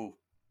people who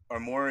are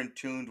more in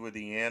tune with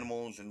the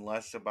animals and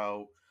less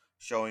about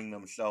showing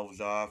themselves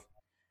off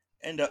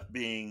end up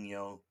being, you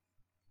know,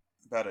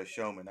 better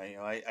showmen.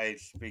 I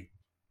speak,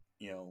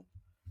 you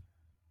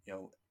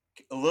know,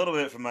 a little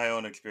bit from my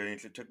own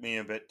experience. It took me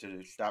a bit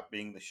to stop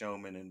being the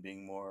showman and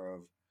being more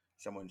of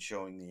someone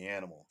showing the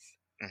animals.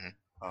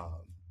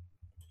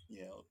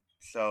 You know,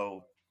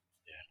 so.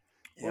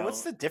 Well,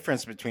 what's the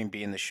difference between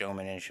being the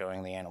showman and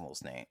showing the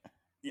animals, Nate?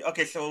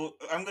 Okay, so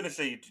I'm going to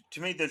say,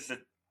 to me, there's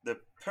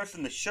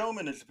the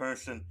showman is the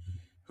person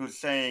who's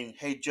saying,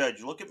 hey,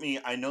 judge, look at me.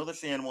 I know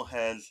this animal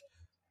has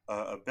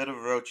a bit of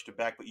a roach to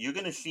back, but you're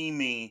going to see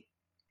me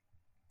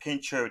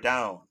pinch her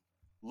down.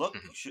 Look,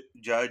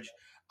 judge,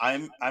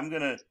 I'm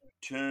going to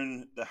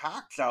turn the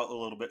hocks out a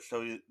little bit,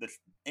 so this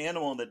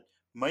animal that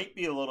might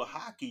be a little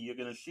hockey, you're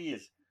going to see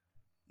is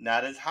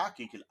not as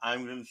hockey, because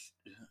I'm going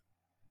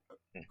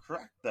to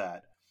correct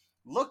that.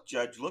 Look,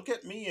 judge, look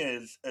at me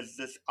as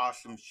this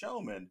awesome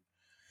showman,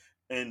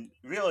 and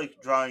really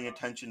drawing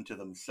attention to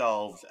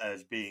themselves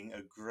as being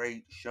a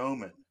great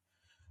showman.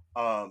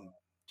 To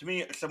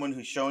me, someone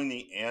who's showing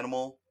the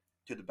animal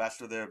to the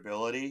best of their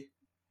ability,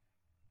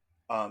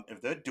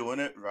 if they're doing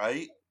it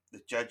right, the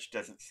judge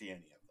doesn't see any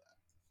of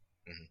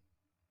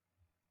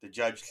that. the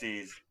judge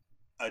sees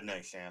a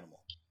nice animal.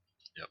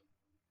 Yep.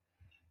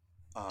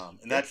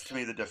 And that's to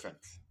me the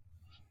difference.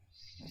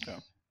 Okay.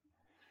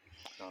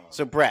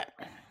 So Brett.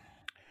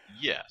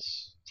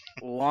 Yes.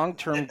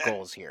 Long-term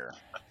goals here.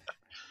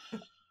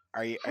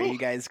 Are you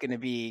guys going to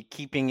be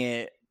keeping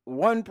it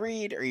one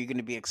breed? Or are you going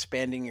to be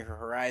expanding your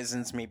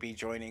horizons? Maybe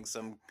joining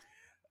some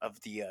of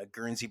the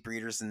Guernsey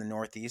breeders in the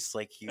Northeast,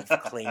 like you've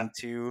claimed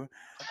to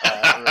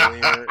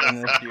earlier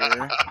in this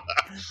year.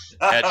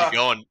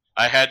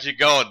 I had you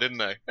going,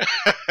 didn't I?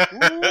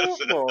 Oh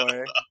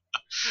boy.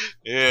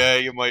 Yeah,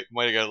 you might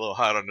have got a little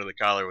hot under the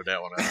collar with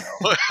that one.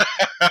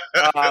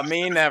 I don't know.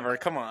 Me never.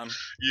 Come on.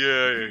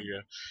 Yeah.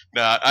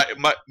 Nah,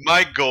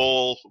 my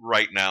goal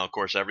right now, of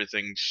course,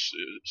 everything's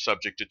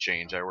subject to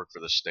change. I work for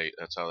the state.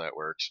 That's how that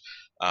works.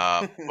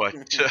 But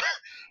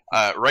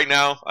right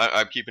now,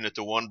 I'm keeping it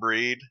to one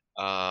breed.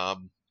 I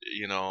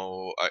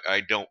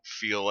don't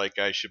feel like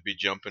I should be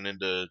jumping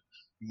into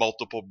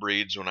multiple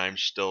breeds when I'm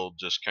still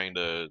just kind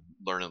of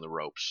learning the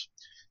ropes.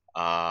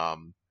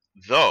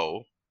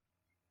 Though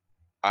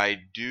I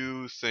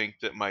do think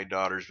that my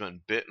daughter's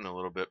been bitten a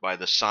little bit by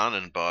the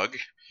Sonnenbug,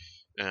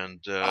 and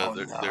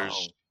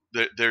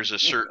there's a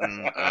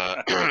certain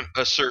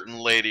a certain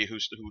lady who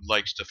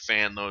likes to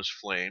fan those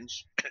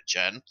flames,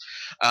 Jen.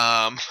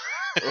 I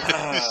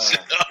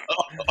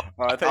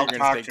thought you were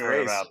going to say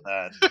Grace about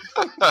that.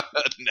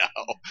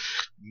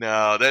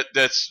 No,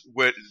 that's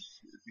what.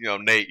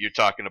 Nate, you're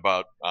talking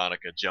about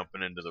Annika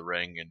jumping into the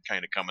ring and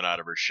kind of coming out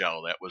of her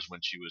shell. That was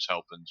when she was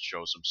helping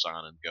show some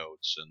Sonnen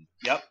goats, and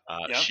yep.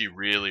 She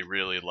really,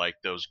 really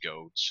liked those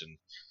goats. And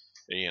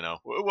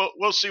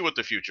we'll see what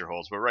the future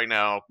holds. But right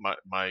now,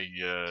 my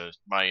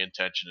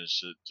intention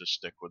is to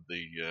stick with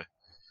the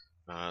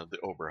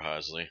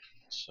Oberhasli.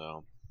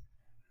 So,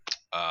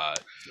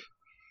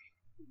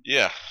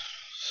 yeah.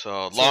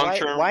 So long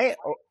term. Why?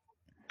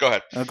 Go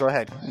ahead. Oh, go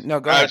ahead.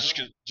 No, go ahead. I was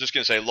just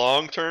gonna say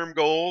long term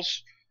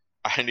goals.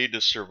 I need to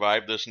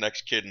survive this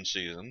next kitten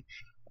season.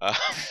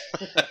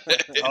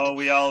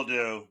 We all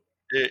do.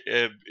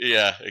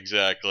 Yeah,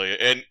 exactly.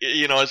 And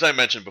as I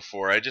mentioned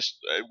before, I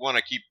want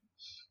to keep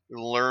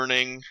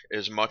learning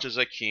as much as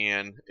I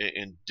can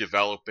in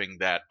developing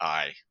that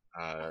eye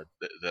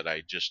that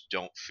I just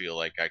don't feel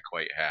like I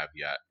quite have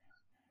yet.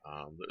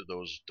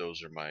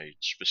 Those are my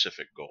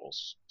specific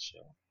goals. So,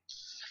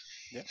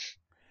 yeah.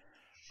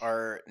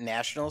 Are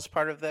nationals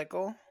part of that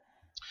goal?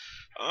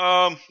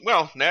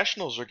 Well,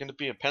 nationals are going to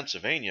be in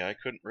Pennsylvania. I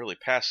couldn't really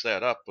pass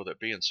that up with it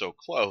being so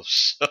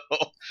close. So,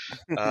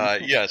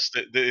 yes,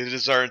 it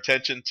is our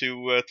intention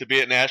to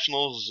be at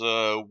nationals.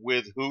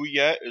 With who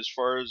yet? As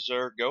far as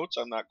our goats,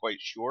 I'm not quite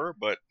sure,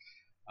 but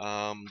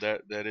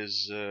that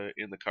is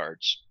in the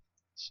cards.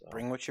 So.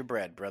 Bring what you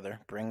bred, brother.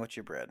 Bring what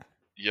you bred.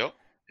 Yep.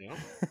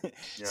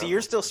 See,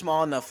 you're still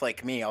small enough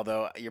like me,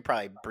 although you're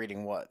probably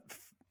breeding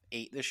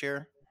 8 this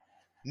year.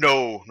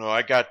 No,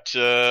 I got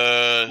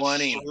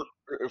 20.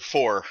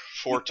 Four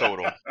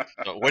total.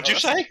 What'd you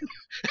say?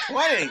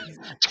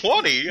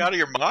 20 out of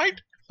your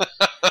mind?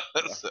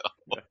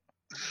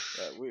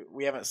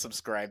 We haven't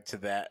subscribed to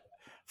that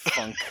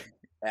funk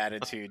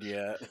attitude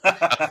yet.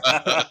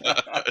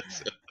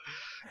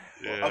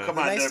 Yeah. The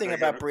nice thing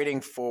about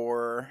breeding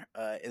 4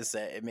 is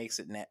that it makes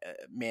it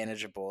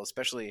manageable,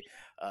 especially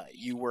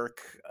you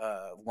work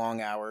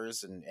long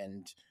hours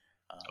and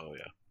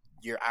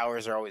your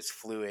hours are always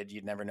fluid.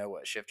 You never know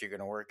what shift you're going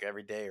to work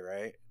every day,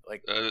 right?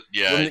 Like,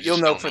 you'll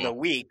know for the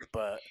week,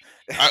 but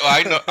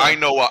I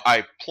know what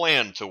I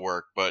plan to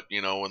work, but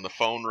when the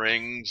phone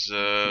rings,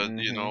 in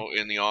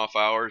the off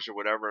hours or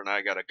whatever, and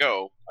I gotta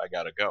go.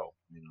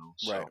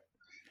 So. Right.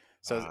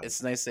 So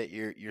it's nice that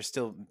you're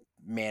still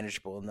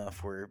manageable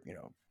enough where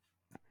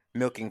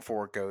milking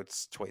 4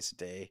 goats twice a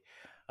day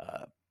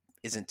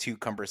isn't too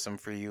cumbersome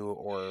for you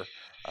or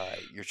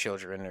your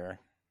children or.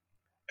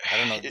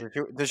 I don't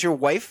know. Does your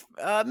wife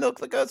milk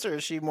the goats, or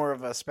is she more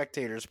of a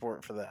spectator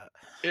sport for that?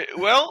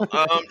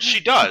 She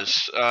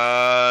does.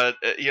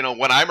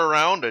 When I'm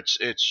around,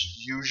 it's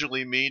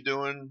usually me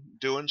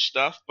doing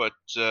stuff. But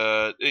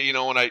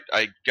when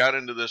I got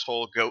into this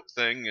whole goat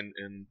thing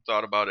and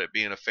thought about it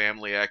being a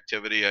family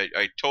activity,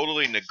 I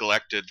totally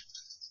neglected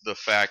the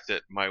fact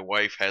that my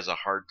wife has a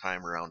hard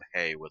time around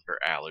hay with her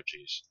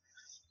allergies.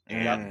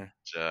 And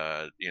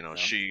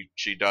she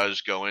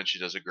does go in. She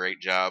does a great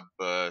job.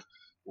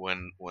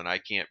 When I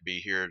can't be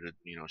here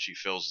she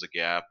fills the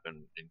gap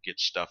and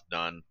gets stuff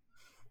done.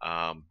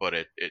 But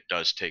it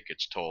does take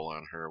its toll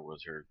on her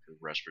with her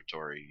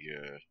respiratory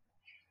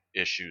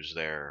issues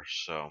there.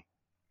 So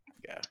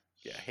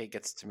yeah, hay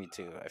gets to me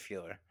too. I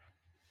feel her.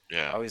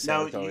 Yeah.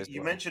 Now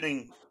you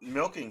mentioning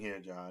milking here,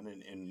 John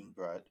and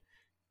Brett.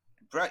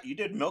 Brett, you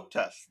did milk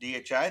tests,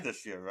 DHI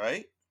this year,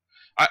 right?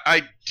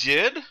 I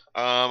did.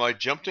 I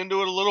jumped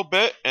into it a little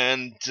bit,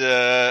 and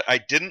I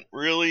didn't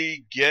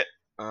really get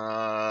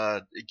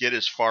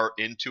as far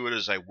into it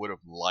as I would have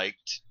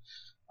liked.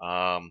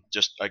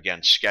 Just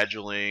again,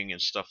 scheduling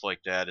and stuff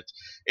like that.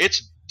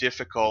 It's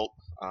difficult.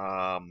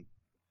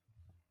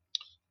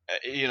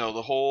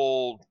 the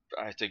whole,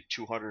 I think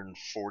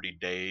 240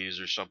 days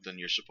or something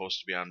you're supposed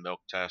to be on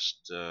milk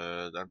test.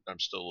 I'm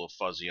still a little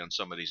fuzzy on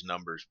some of these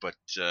numbers, but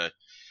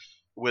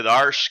with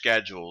our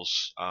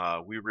schedules,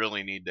 we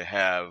really need to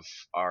have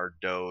our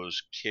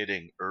does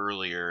kidding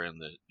earlier in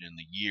the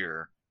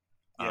year.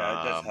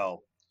 Yeah, it does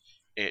help.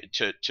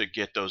 To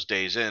get those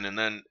days in, and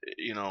then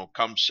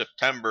come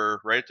September,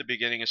 right at the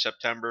beginning of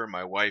September,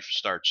 my wife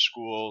starts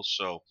school,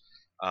 so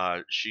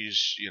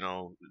she's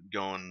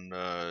going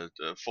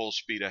full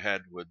speed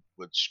ahead with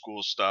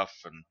school stuff,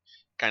 and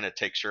kind of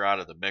takes her out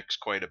of the mix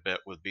quite a bit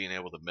with being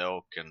able to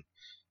milk. And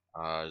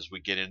as we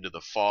get into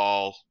the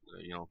fall,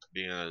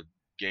 being a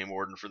game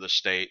warden for the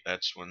state,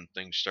 that's when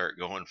things start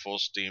going full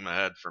steam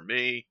ahead for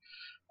me.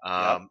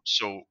 Yep.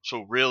 So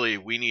really,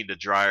 we need to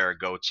dry our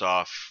goats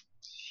off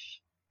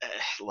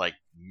like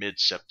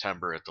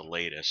mid-September at the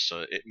latest.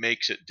 So it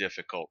makes it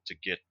difficult to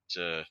get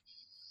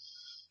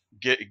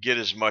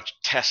as much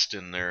test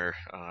in there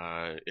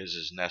as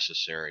is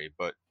necessary.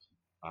 But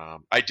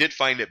I did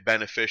find it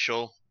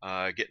beneficial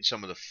getting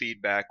some of the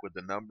feedback with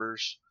the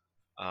numbers,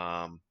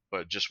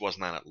 but just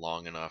wasn't on it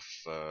long enough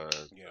for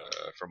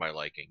my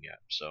liking yet.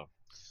 So,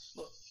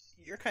 well,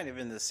 you're kind of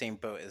in the same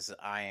boat as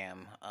I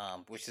am,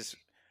 which is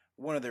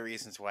one of the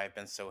reasons why I've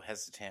been so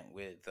hesitant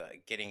with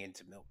getting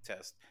into milk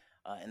test,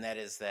 and that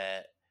is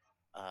that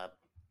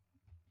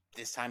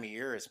this time of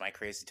year is my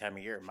crazy time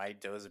of year. My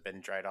does have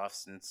been dried off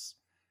since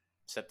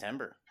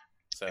September,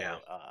 so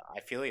I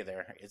feel you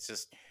there. It's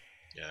just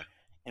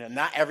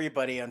not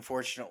everybody,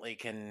 unfortunately,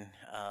 can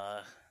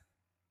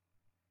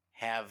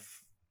have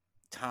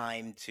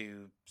time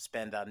to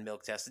spend on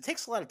milk tests. It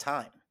takes a lot of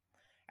time.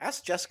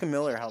 Ask Jessica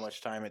Miller how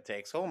much time it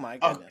takes. Oh my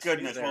goodness! Oh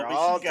goodness!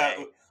 Well, she's got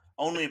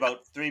only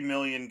about 3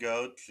 million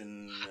goats,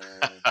 and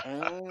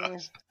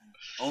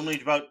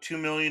only about 2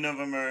 million of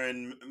them are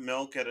in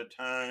milk at a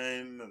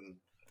time. And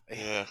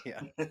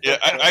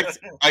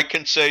I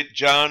can say,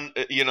 John,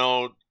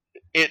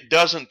 it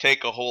doesn't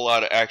take a whole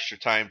lot of extra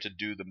time to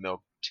do the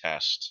milk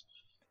test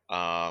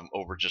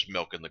over just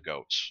milking the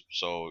goats.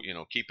 So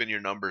keeping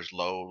your numbers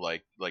low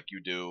like you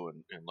do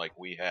and like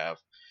we have,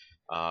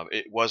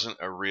 it wasn't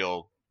a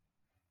real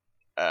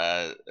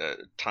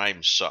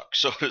time suck,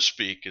 so to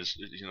speak, is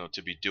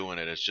to be doing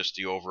it. It's just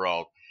the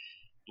overall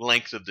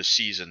length of the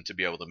season to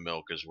be able to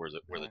milk is where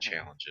the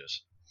challenge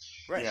is.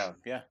 Right.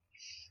 Yeah.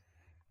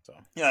 So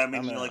I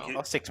mean,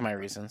 I'll stick to my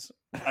reasons.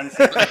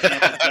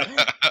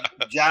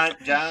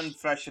 John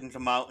freshens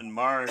them out in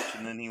March,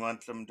 and then he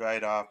wants them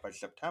dried off by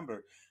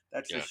September.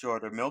 That's a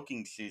shorter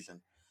milking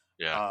season.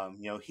 Yeah.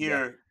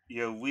 Here,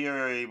 we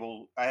are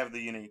able. I have the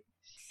unique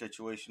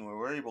situation where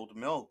we're able to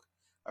milk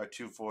our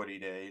 240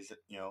 days.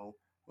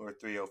 Or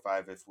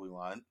 305 if we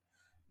want.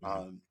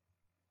 Mm-hmm.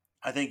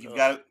 I think you've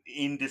got,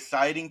 in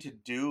deciding to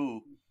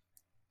do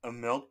a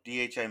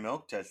DHI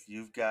milk test,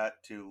 you've got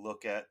to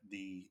look at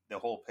the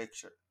whole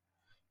picture.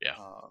 Yeah.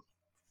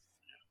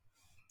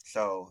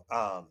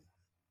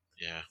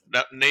 Yeah.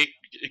 Now, Nate,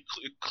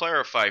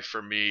 clarify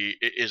for me,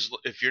 is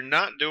if you're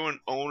not doing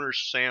owner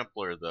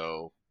sampler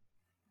though,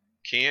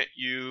 can't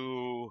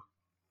you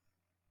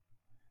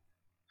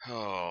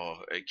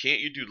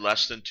do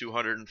less than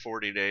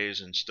 240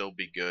 days and still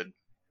be good?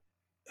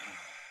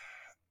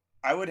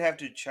 I would have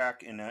to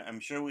check, and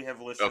I'm sure we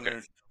have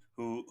listeners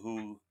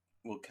who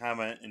will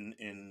comment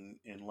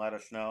and let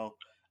us know.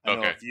 I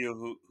know a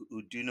few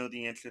who do know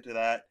the answer to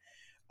that.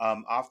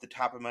 Off the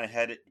top of my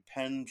head, it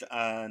depends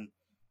on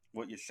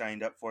what you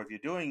signed up for. If you're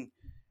doing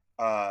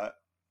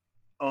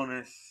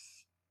owners,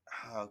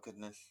 oh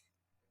goodness,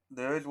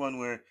 there is one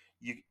where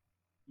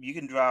you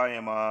can dry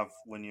them off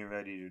when you're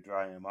ready to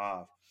dry them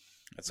off.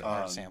 That's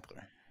owner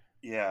sampler.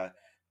 Yeah,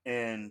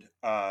 and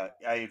I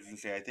was gonna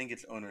say I think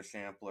it's owner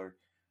sampler.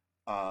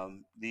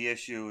 The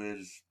issue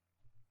is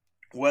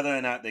whether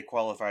or not they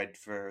qualified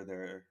for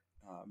their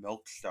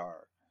Milk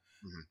Star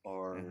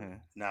or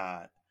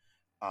not.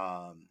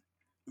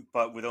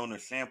 But with owner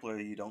sampler,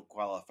 you don't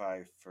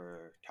qualify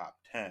for top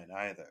 10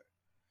 either.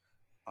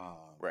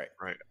 Right.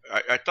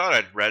 I thought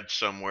I'd read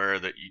somewhere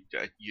that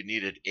you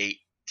needed 8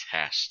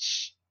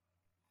 tests.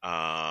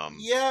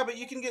 Yeah, but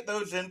you can get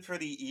those in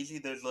pretty easy.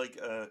 There's like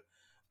a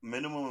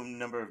minimum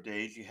number of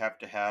days you have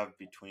to have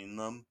between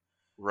them.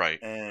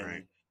 Right.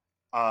 And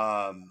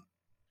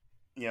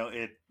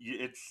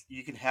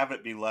you can have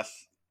it be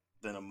less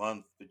than a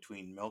month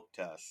between milk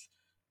tests.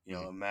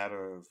 A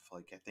matter of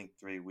I think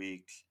 3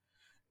 weeks,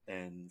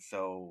 and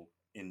so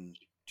in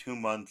 2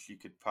 months you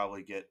could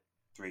probably get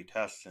 3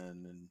 tests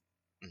in,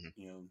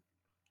 and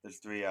there's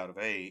 3 out of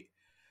 8.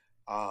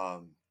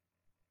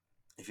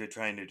 If you're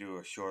trying to do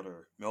a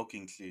shorter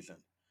milking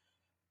season,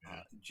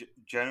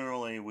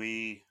 generally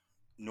we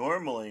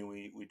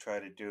try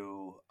to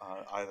do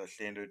either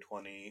standard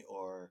 20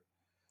 or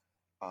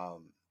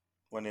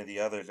one of the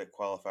others that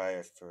qualify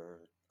us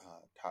for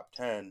top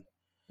 10,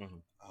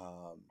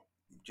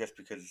 just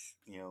because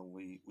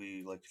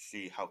we like to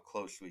see how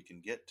close we can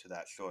get to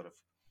that sort of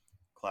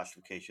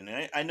classification.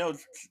 And I know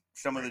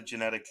some of the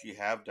genetics you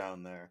have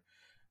down there,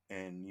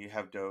 and you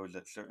have does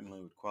that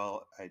certainly would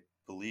I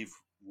believe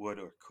would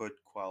or could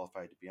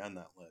qualify to be on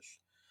that list.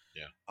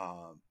 Yeah.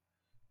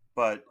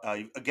 But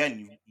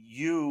again,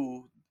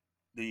 you,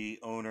 the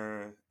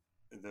owner,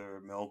 the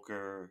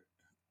milker,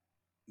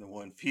 the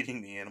one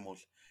feeding the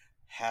animals,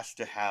 has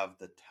to have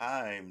the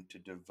time to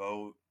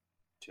devote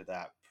to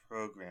that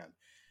program.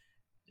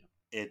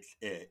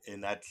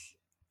 And that's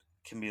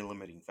can be a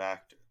limiting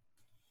factor.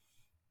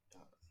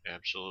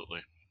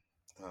 Absolutely.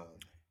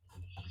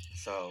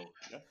 So.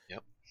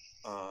 Yep.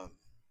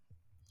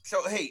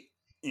 So hey,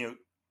 I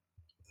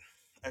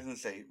was gonna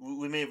say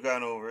we may have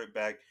gone over it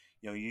back.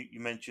 You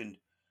mentioned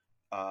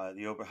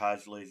the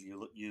Oberhaslis.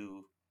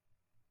 You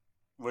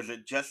was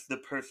it just the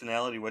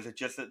personality? Was it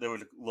just that there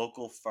was a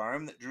local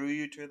farm that drew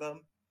you to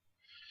them?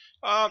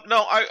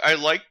 No, I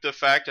liked the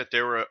fact that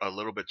they were a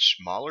little bit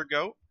smaller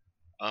goat.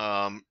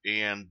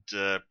 And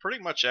pretty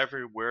much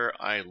everywhere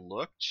I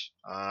looked,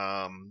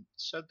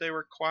 said they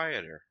were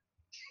quieter.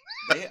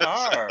 They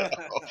are.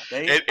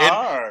 They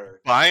are.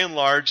 By and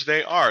large,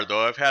 they are.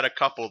 Though I've had a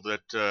couple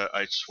that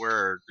I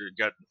swear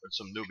got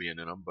some Nubian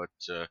in them, but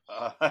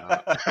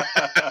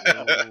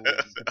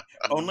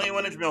only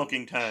when it's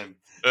milking time.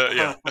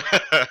 Yeah.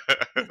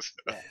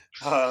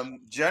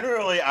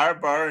 Generally, our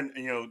barn,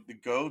 the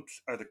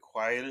goats are the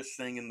quietest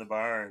thing in the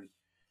barn.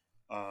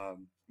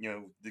 The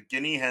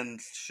guinea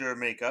hens sure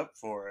make up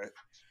for it.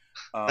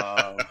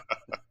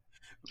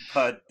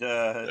 But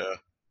that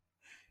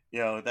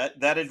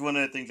is one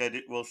of the things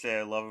will say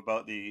I love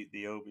about the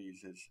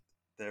Obies is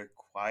they're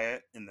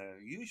quiet and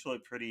they're usually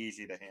pretty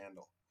easy to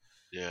handle.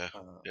 Yeah,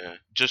 yeah.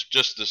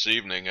 Just this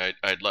evening,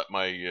 I'd let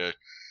my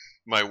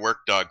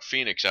work dog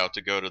Phoenix out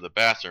to go to the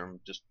bathroom.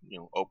 Just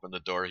open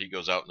the door. He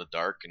goes out in the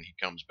dark and he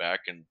comes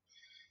back and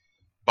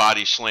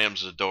body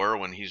slams the door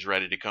when he's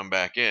ready to come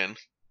back in.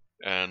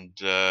 And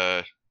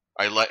I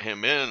let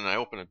him in and I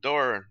open the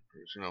door and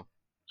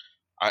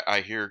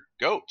I hear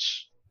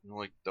goats. I'm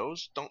like,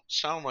 those don't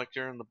sound like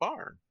they're in the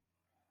barn.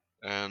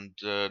 And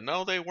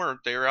no, they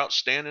weren't. They were out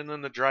standing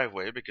in the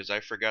driveway because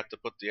I forgot to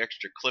put the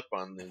extra clip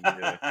on the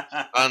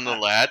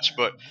latch.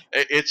 But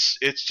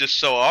it's just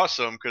so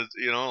awesome because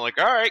like,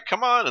 all right,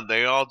 come on, and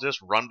they all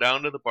just run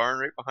down to the barn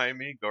right behind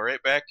me, go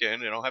right back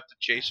in. You don't have to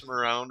chase them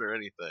around or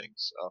anything.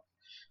 So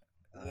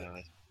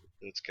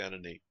it's kind of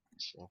neat.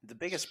 So. The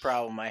biggest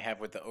problem I have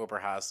with the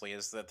Oberhasli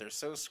is that they're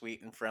so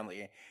sweet and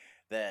friendly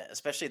that,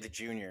 especially the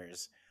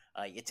juniors,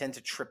 you tend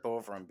to trip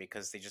over them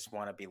because they just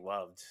want to be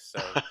loved.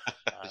 So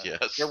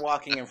yes. They're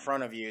walking in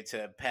front of you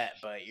to pet,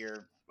 but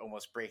you're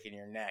almost breaking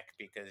your neck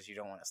because you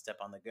don't want to step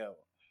on the goat.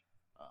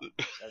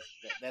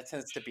 That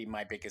tends to be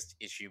my biggest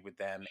issue with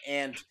them.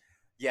 And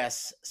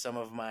yes, some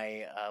of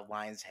my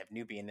lines have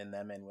Nubian in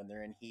them, and when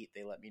they're in heat,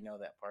 they let me know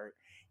that part.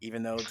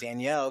 Even though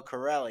Danielle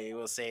Corelli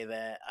will say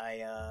that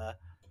I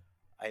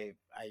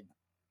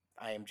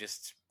am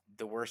just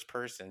the worst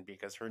person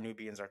because her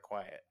Nubians are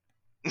quiet.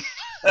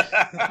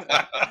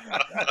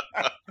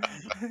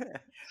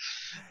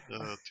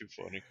 Too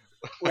funny.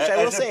 Which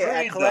I will say,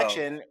 at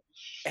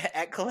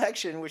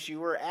collection, which you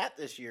were at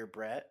this year,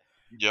 Brett.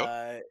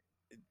 Yep.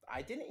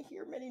 I didn't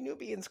hear many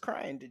Nubians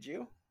crying. Did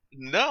you?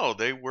 No,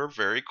 they were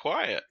very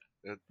quiet.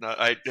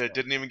 I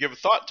didn't even give a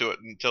thought to it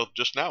until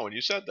just now when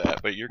you said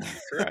that. But you're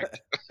correct.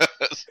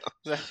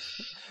 So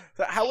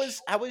how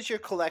was your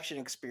collection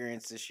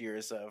experience this year?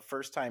 As a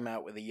first time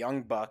out with a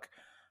young buck,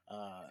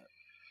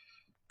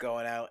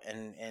 going out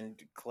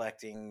and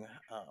collecting?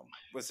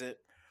 Was it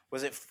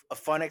a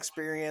fun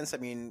experience? I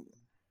mean,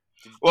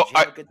 did you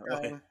have a good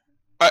time?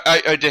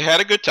 I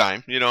had a good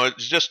time.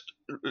 It's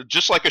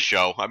just like a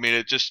show. I mean,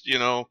 it's just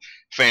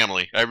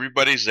family.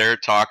 Everybody's there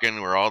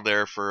talking. We're all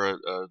there for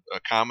a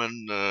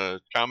common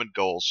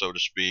goal, so to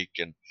speak.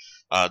 And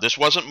this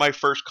wasn't my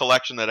first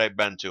collection that I've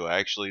been to. I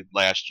actually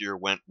last year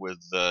went with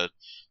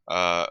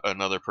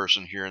another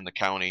person here in the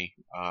county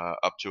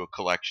up to a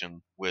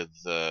collection with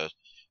a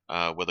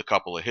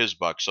couple of his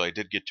bucks. So I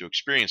did get to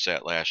experience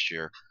that last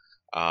year.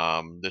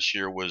 This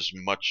year was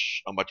a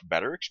much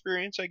better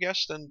experience, I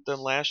guess, than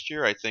last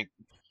year. I think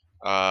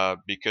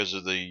because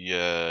of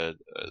the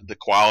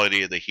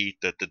quality of the heat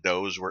that the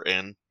does were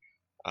in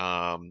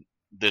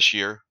this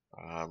year.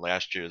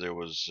 Last year there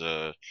was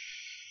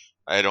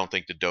I don't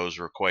think the does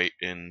were quite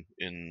in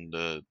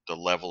the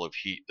level of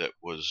heat that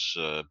was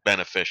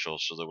beneficial.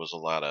 So there was a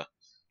lot of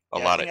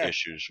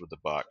issues with the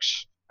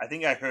bucks. I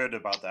think I heard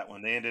about that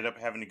one. They ended up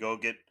having to go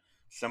get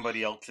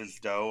somebody else's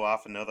doe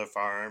off another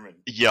farm. And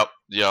yep.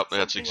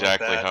 That's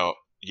exactly like that. How.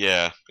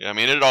 Yeah, I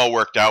mean, it all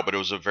worked out, but it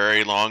was a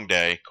very long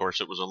day. Of course,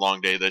 it was a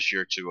long day this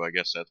year too. I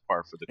guess that's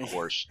par for the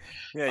course.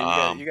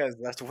 Yeah, you guys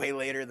left way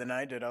later than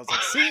I did. I was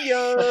like, "See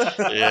ya."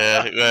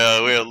 Yeah,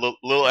 well, we had a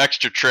little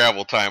extra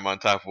travel time on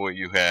top of what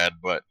you had,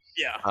 but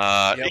yeah,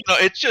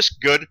 it's just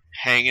good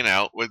hanging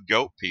out with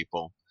goat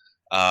people.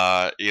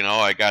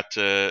 I got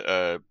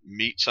to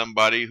meet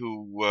somebody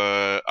who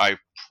I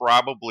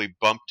probably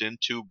bumped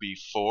into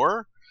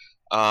before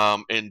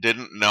and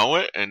didn't know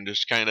it, and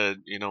just kind of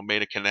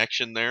made a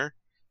connection there.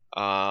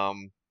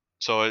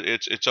 So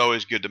it's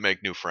always good to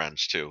make new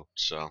friends too.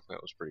 So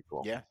that was pretty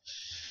cool. Yeah.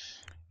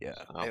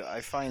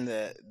 I find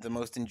that the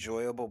most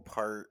enjoyable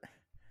part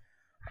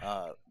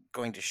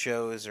going to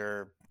shows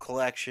or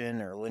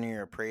collection or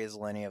linear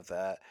appraisal, any of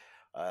that.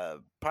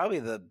 Probably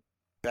the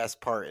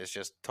best part is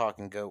just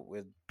talking goat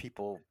with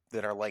people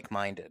that are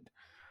like-minded.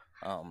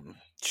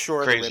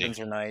 Sure, the ribbons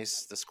are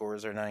nice, the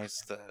scores are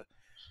nice, the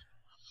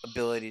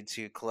ability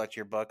to collect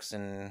your bucks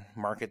and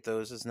market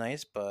those is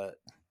nice, but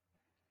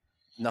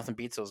nothing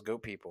beats those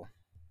goat people.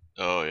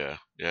 Oh yeah,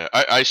 yeah.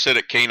 I sit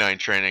at canine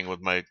training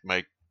with my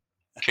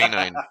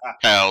canine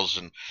pals,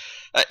 and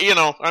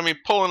I mean,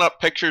 pulling up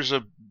pictures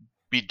of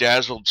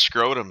bedazzled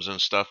scrotums and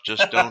stuff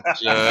just don't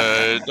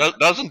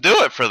doesn't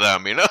do it for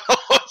them,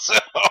 so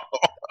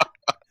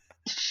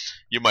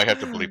you might have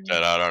to bleep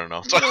that out. I don't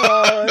know.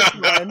 No, it's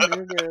fine.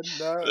 You're good.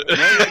 No,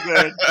 you're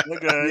good. You're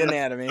good. The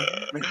anatomy.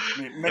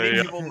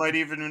 Many people might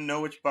even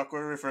know which buck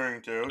we're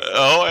referring to. So.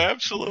 Oh,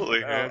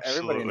 absolutely,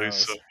 absolutely. Everybody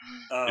knows. So,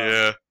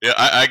 yeah.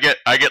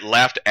 I get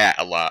laughed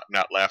at a lot,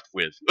 not laughed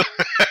with.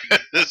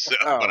 So,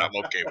 but I'm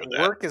okay with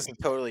that. Work is a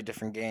totally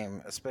different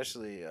game,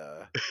 especially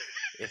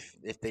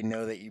if they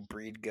know that you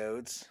breed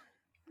goats.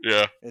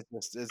 Yeah,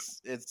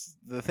 it's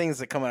the things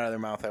that come out of their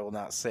mouth I will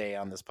not say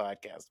on this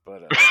podcast,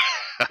 but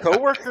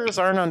coworkers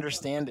aren't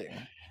understanding.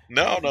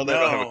 No, they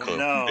don't have a clue.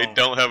 No. They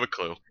don't have a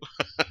clue.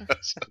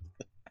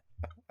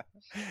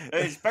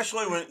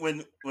 Especially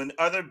when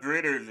other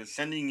breeders are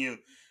sending you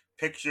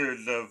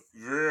pictures of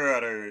rear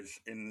udders,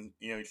 and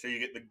so you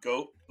get the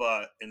goat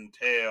butt and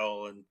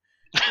tail, and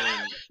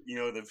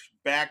the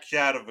back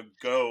shot of a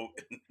goat,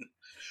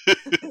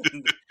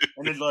 and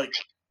it's like,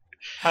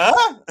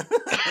 huh?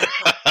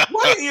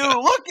 What are you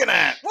looking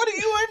at? What are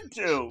you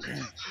into?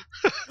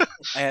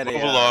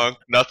 Move along.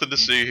 Nothing to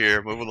see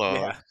here. Move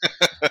along.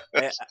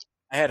 Yeah.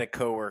 I had a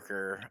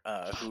coworker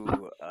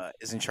who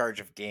is in charge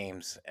of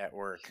games at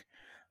work.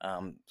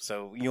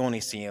 So you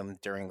only see him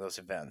during those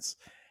events.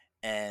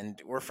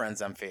 And we're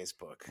friends on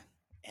Facebook.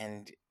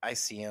 And I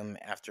see him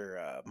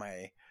after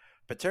my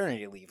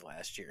paternity leave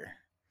last year.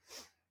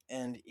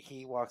 And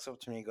he walks up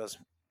to me and goes,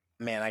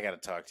 "Man, I got to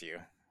talk to you."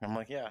 I'm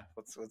like, "Yeah,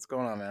 what's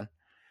going on, man?"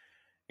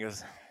 He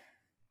goes,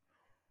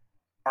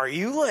 "Are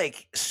you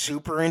like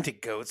super into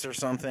goats or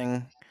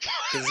something?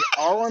 Because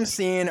all I'm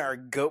seeing are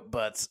goat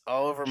butts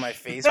all over my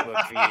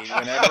Facebook feed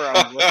whenever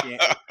I'm looking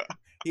at."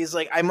 He's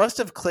like, "I must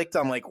have clicked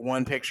on like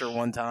one picture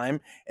one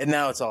time, and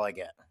now it's all I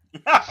get."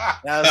 And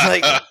I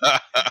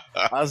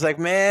was like,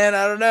 "Man,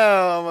 I don't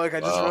know." I'm like, "I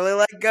just really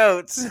like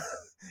goats."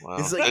 Wow.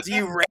 He's like, "Do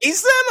you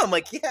raise them?" I'm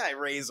like, "Yeah, I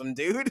raise them,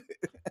 dude."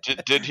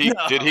 Did he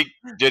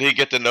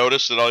get the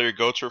notice that all your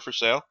goats were for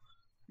sale?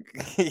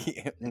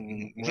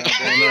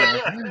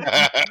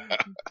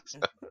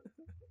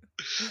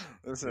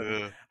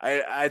 Listen,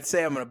 I'd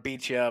say I'm gonna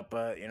beat you up,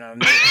 but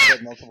I've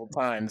said multiple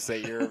times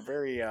that you're a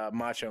very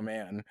macho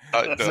man.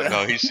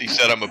 No, he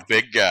said I'm a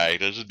big guy.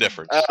 There's a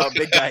difference.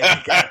 Big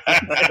guy.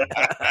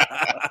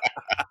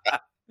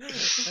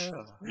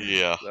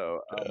 Yeah.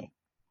 So,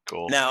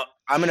 cool. Now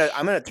I'm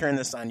gonna turn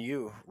this on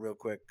you real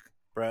quick,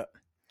 Brett.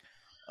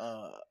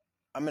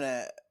 I'm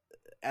gonna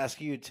ask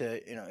you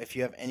to if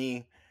you have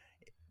any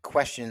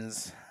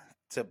questions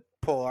to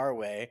pull our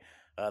way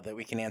that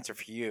we can answer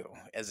for you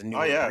as a new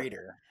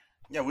breeder.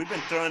 Yeah, we've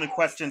been throwing the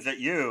questions at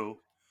you.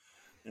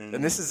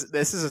 And this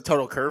is a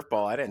total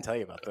curveball. I didn't tell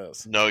you about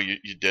this. No, you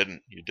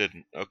didn't. You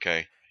didn't.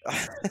 Okay.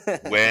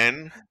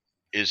 When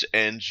is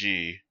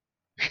NG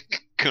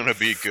gonna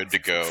be good to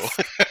go?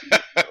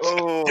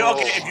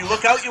 Okay, if you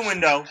look out your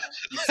window,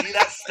 you see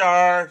that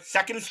star,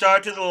 second star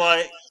to the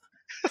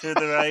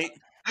right.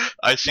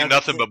 I see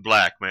nothing but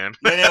black, man.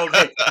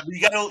 Okay.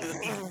 You gotta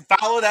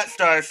follow that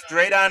star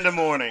straight on to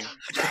morning.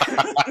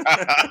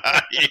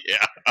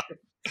 Yeah.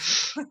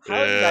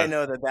 How did I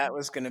know that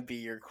was going to be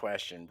your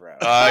question, bro?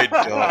 I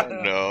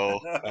don't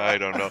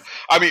know.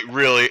 I mean,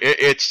 really,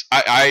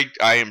 I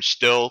am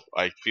still.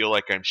 I feel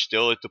like I'm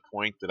still at the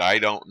point that I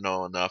don't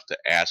know enough to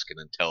ask an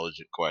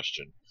intelligent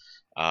question.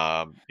 They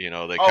kind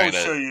of.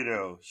 Sure you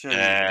do. Sure.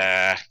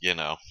 You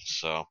do.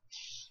 So.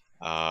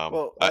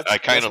 I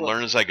kind of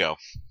learn as I go.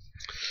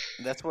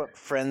 That's what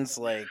friends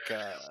like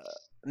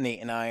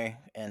Nate and I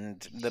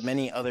and the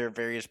many other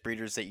various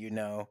breeders that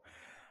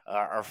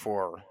are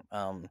for.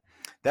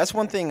 That's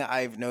one thing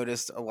I've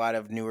noticed a lot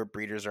of newer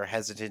breeders are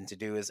hesitant to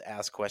do is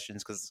ask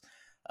questions because,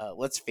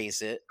 let's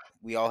face it,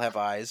 we all have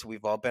eyes.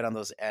 We've all been on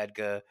those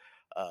ADGA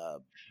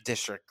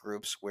district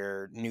groups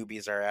where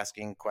newbies are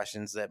asking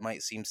questions that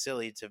might seem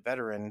silly to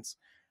veterans,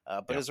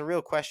 but is a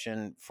real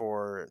question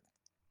for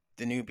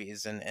the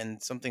newbies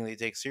and something they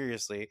take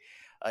seriously,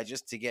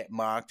 just to get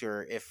mocked,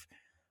 or if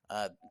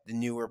the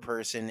newer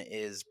person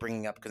is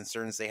bringing up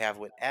concerns they have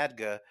with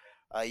ADGA,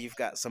 you've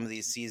got some of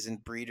these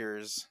seasoned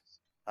breeders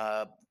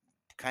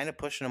kind of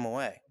pushing them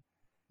away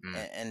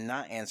and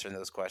not answering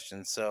those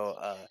questions. So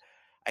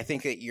I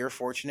think that you're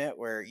fortunate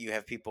where you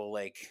have people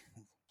like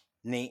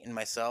Nate and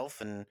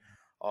myself and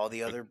all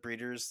the other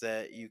breeders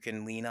that you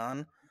can lean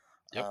on.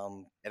 Yep.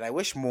 And I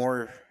wish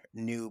more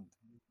new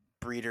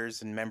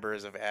breeders and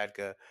members of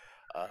ADGA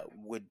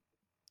would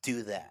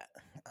do that,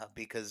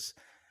 because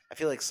I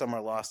feel like some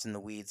are lost in the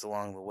weeds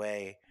along the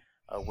way,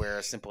 where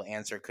a simple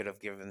answer could have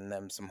given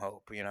them some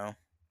hope,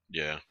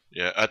 Yeah.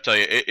 I tell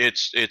you,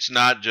 it's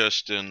not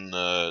just in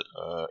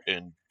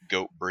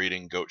goat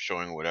breeding, goat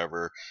showing,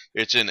 whatever.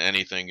 It's in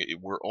anything.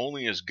 We're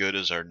only as good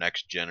as our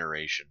next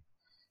generation,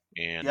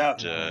 and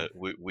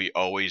we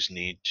always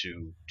need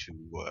to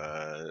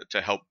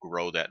help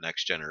grow that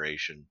next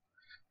generation.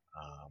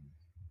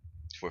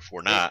 If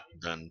we're not,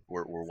 then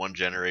we're one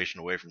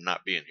generation away from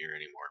not being here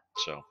anymore.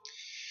 So,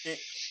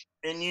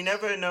 and you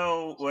never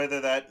know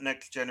whether that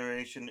next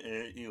generation,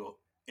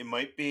 it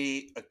might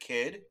be a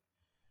kid,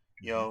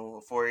 a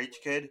 4-H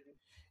kid.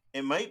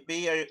 It might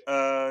be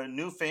a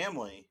new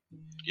family.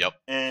 Yep.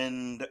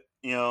 And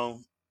I've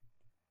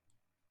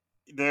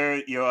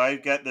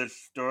got this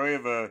story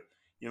of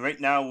right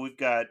now we've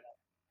got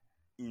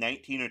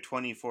 19 or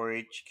 20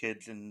 4-H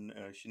kids in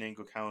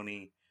Shenango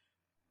County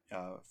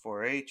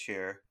 4-H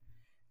here.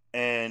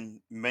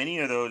 And many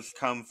of those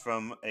come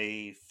from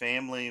a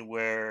family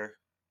where,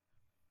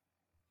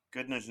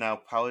 goodness, now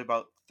probably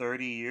about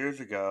 30 years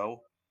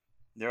ago,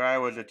 there I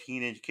was a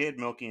teenage kid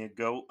milking a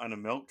goat on a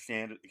milk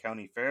stand at the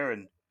county fair,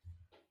 and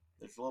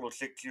this little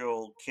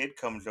 6-year-old kid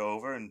comes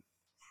over and,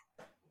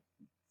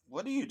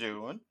 "What are you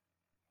doing?"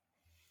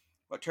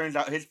 Well, it turns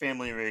out his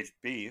family raised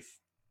beef.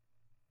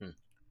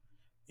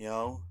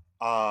 Now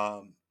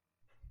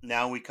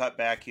we cut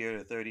back here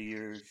to 30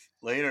 years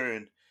later,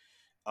 and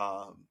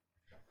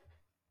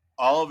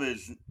all of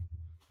his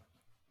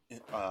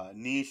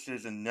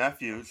nieces and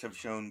nephews have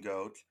shown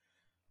goats.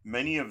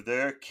 Many of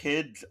their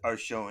kids are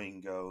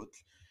showing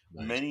goats.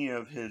 Nice. Many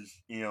of his,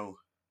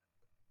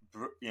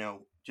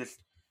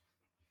 just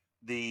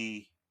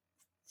the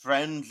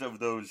friends of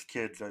those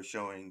kids are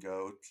showing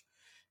goats.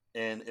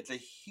 And it's a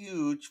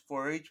huge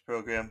 4-H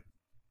program,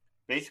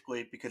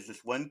 basically because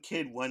this one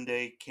kid one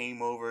day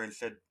came over and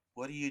said,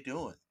 "What are you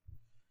doing?"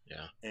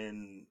 Yeah.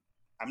 And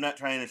I'm not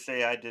trying to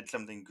say I did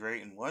something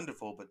great and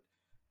wonderful, but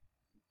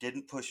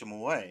didn't push him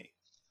away.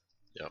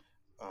 Yep.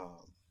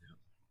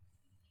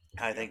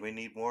 I think we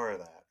need more of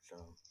that. So.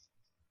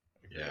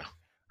 Yeah.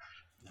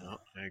 No,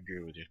 I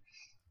agree with you.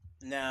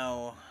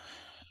 Now,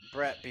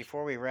 Brett,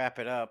 before we wrap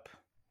it up,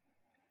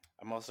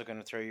 I'm also going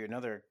to throw you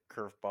another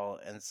curveball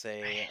and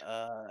say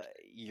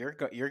you're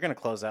going to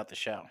close out the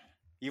show.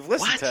 You've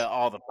listened to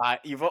all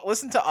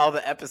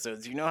the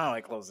episodes. You know how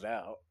I close it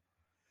out.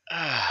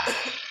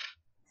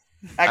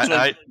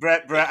 Actually,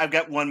 Brett, I've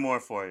got one more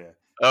for you.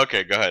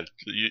 Okay, go ahead.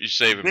 You're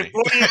saving me.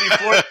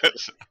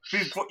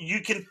 Before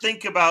you can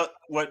think about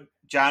what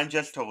John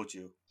just told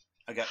you,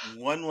 I got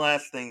one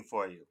last thing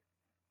for you.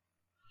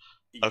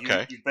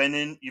 Okay. You've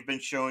been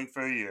showing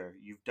for a year.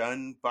 You've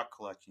done buck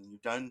collection.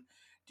 You've done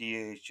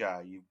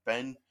DHI. You've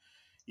been,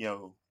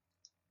 to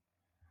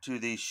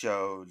these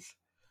shows.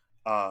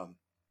 Do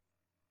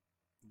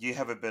you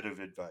have a bit of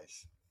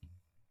advice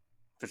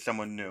for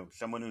someone new?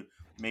 Someone who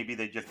maybe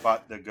they just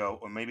bought the goat,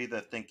 or maybe they're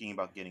thinking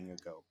about getting a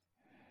goat?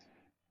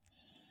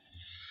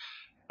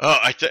 Oh,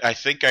 I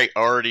think I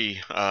already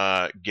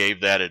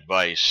gave that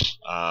advice.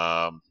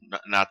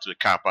 Not to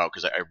cop out,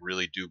 because I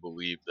really do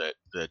believe that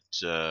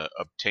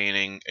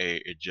obtaining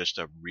just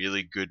a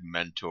really good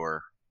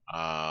mentor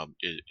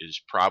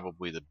is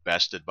probably the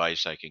best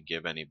advice I can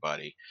give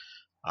anybody.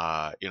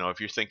 If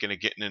you're thinking of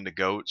getting into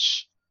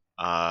goats,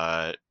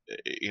 find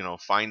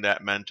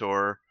that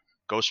mentor.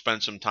 Go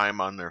spend some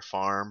time on their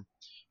farm.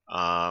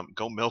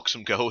 Go milk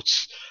some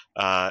goats.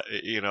 Let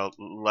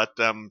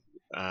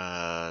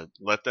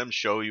them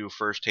show you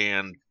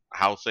firsthand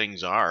how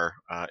things are.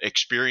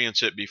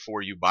 Experience it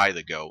before you buy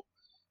the goat,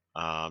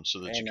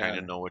 so that you kind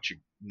of know what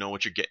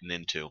you're getting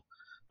into.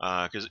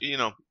 Because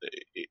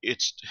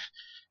it's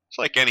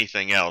like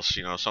anything else.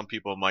 Some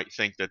people might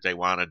think that they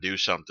want to do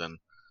something,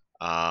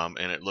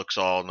 and it looks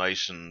all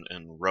nice and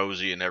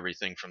rosy and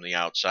everything from the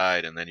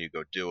outside, and then you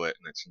go do it,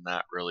 and it's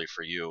not really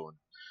for you. And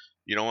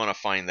you don't want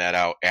to find that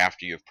out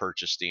after you've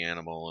purchased the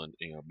animal and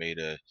made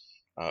a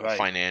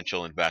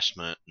financial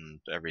investment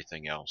and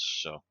everything else.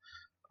 So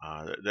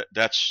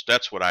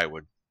that's what I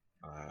would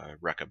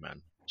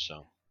recommend.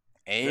 So,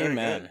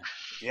 amen.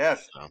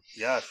 Yes,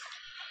 yes.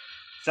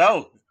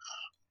 So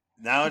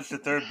now it's the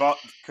third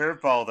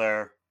curveball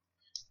there.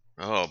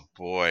 Oh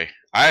boy,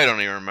 I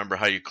don't even remember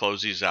how you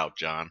close these out,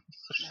 John.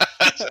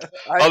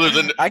 other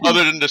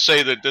than to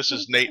say that this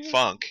is Nate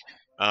Funk.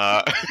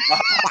 There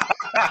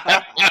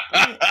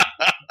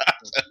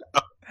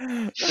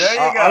you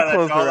go. I'll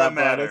close her out,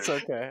 man. It's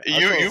okay.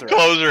 You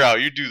close her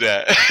out. You do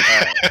that.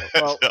 Right.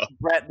 Well,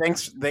 Brett,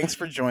 thanks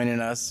for joining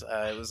us.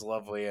 It was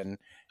lovely, and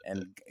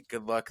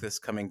good luck this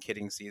coming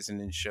kidding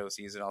season and show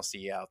season. I'll see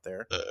you out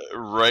there.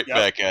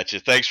 Back at you.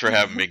 Thanks for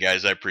having me,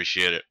 guys. I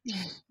appreciate it.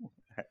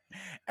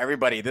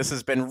 Everybody, this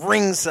has been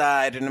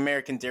Ringside, an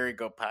American Dairy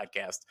Goat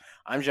podcast.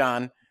 I'm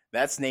John.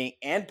 That's Nate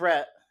and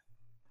Brett.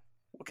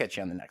 We'll catch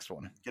you on the next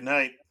one. Good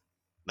night.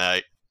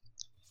 Night.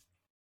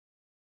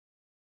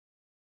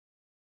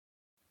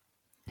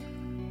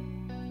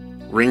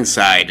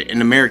 Ringside,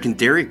 an American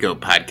Dairy Goat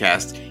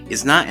podcast,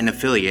 is not an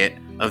affiliate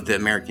of the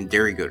American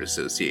Dairy Goat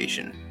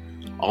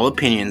Association. All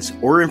opinions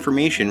or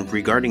information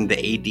regarding the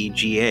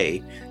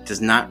ADGA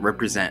does not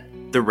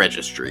represent the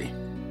registry.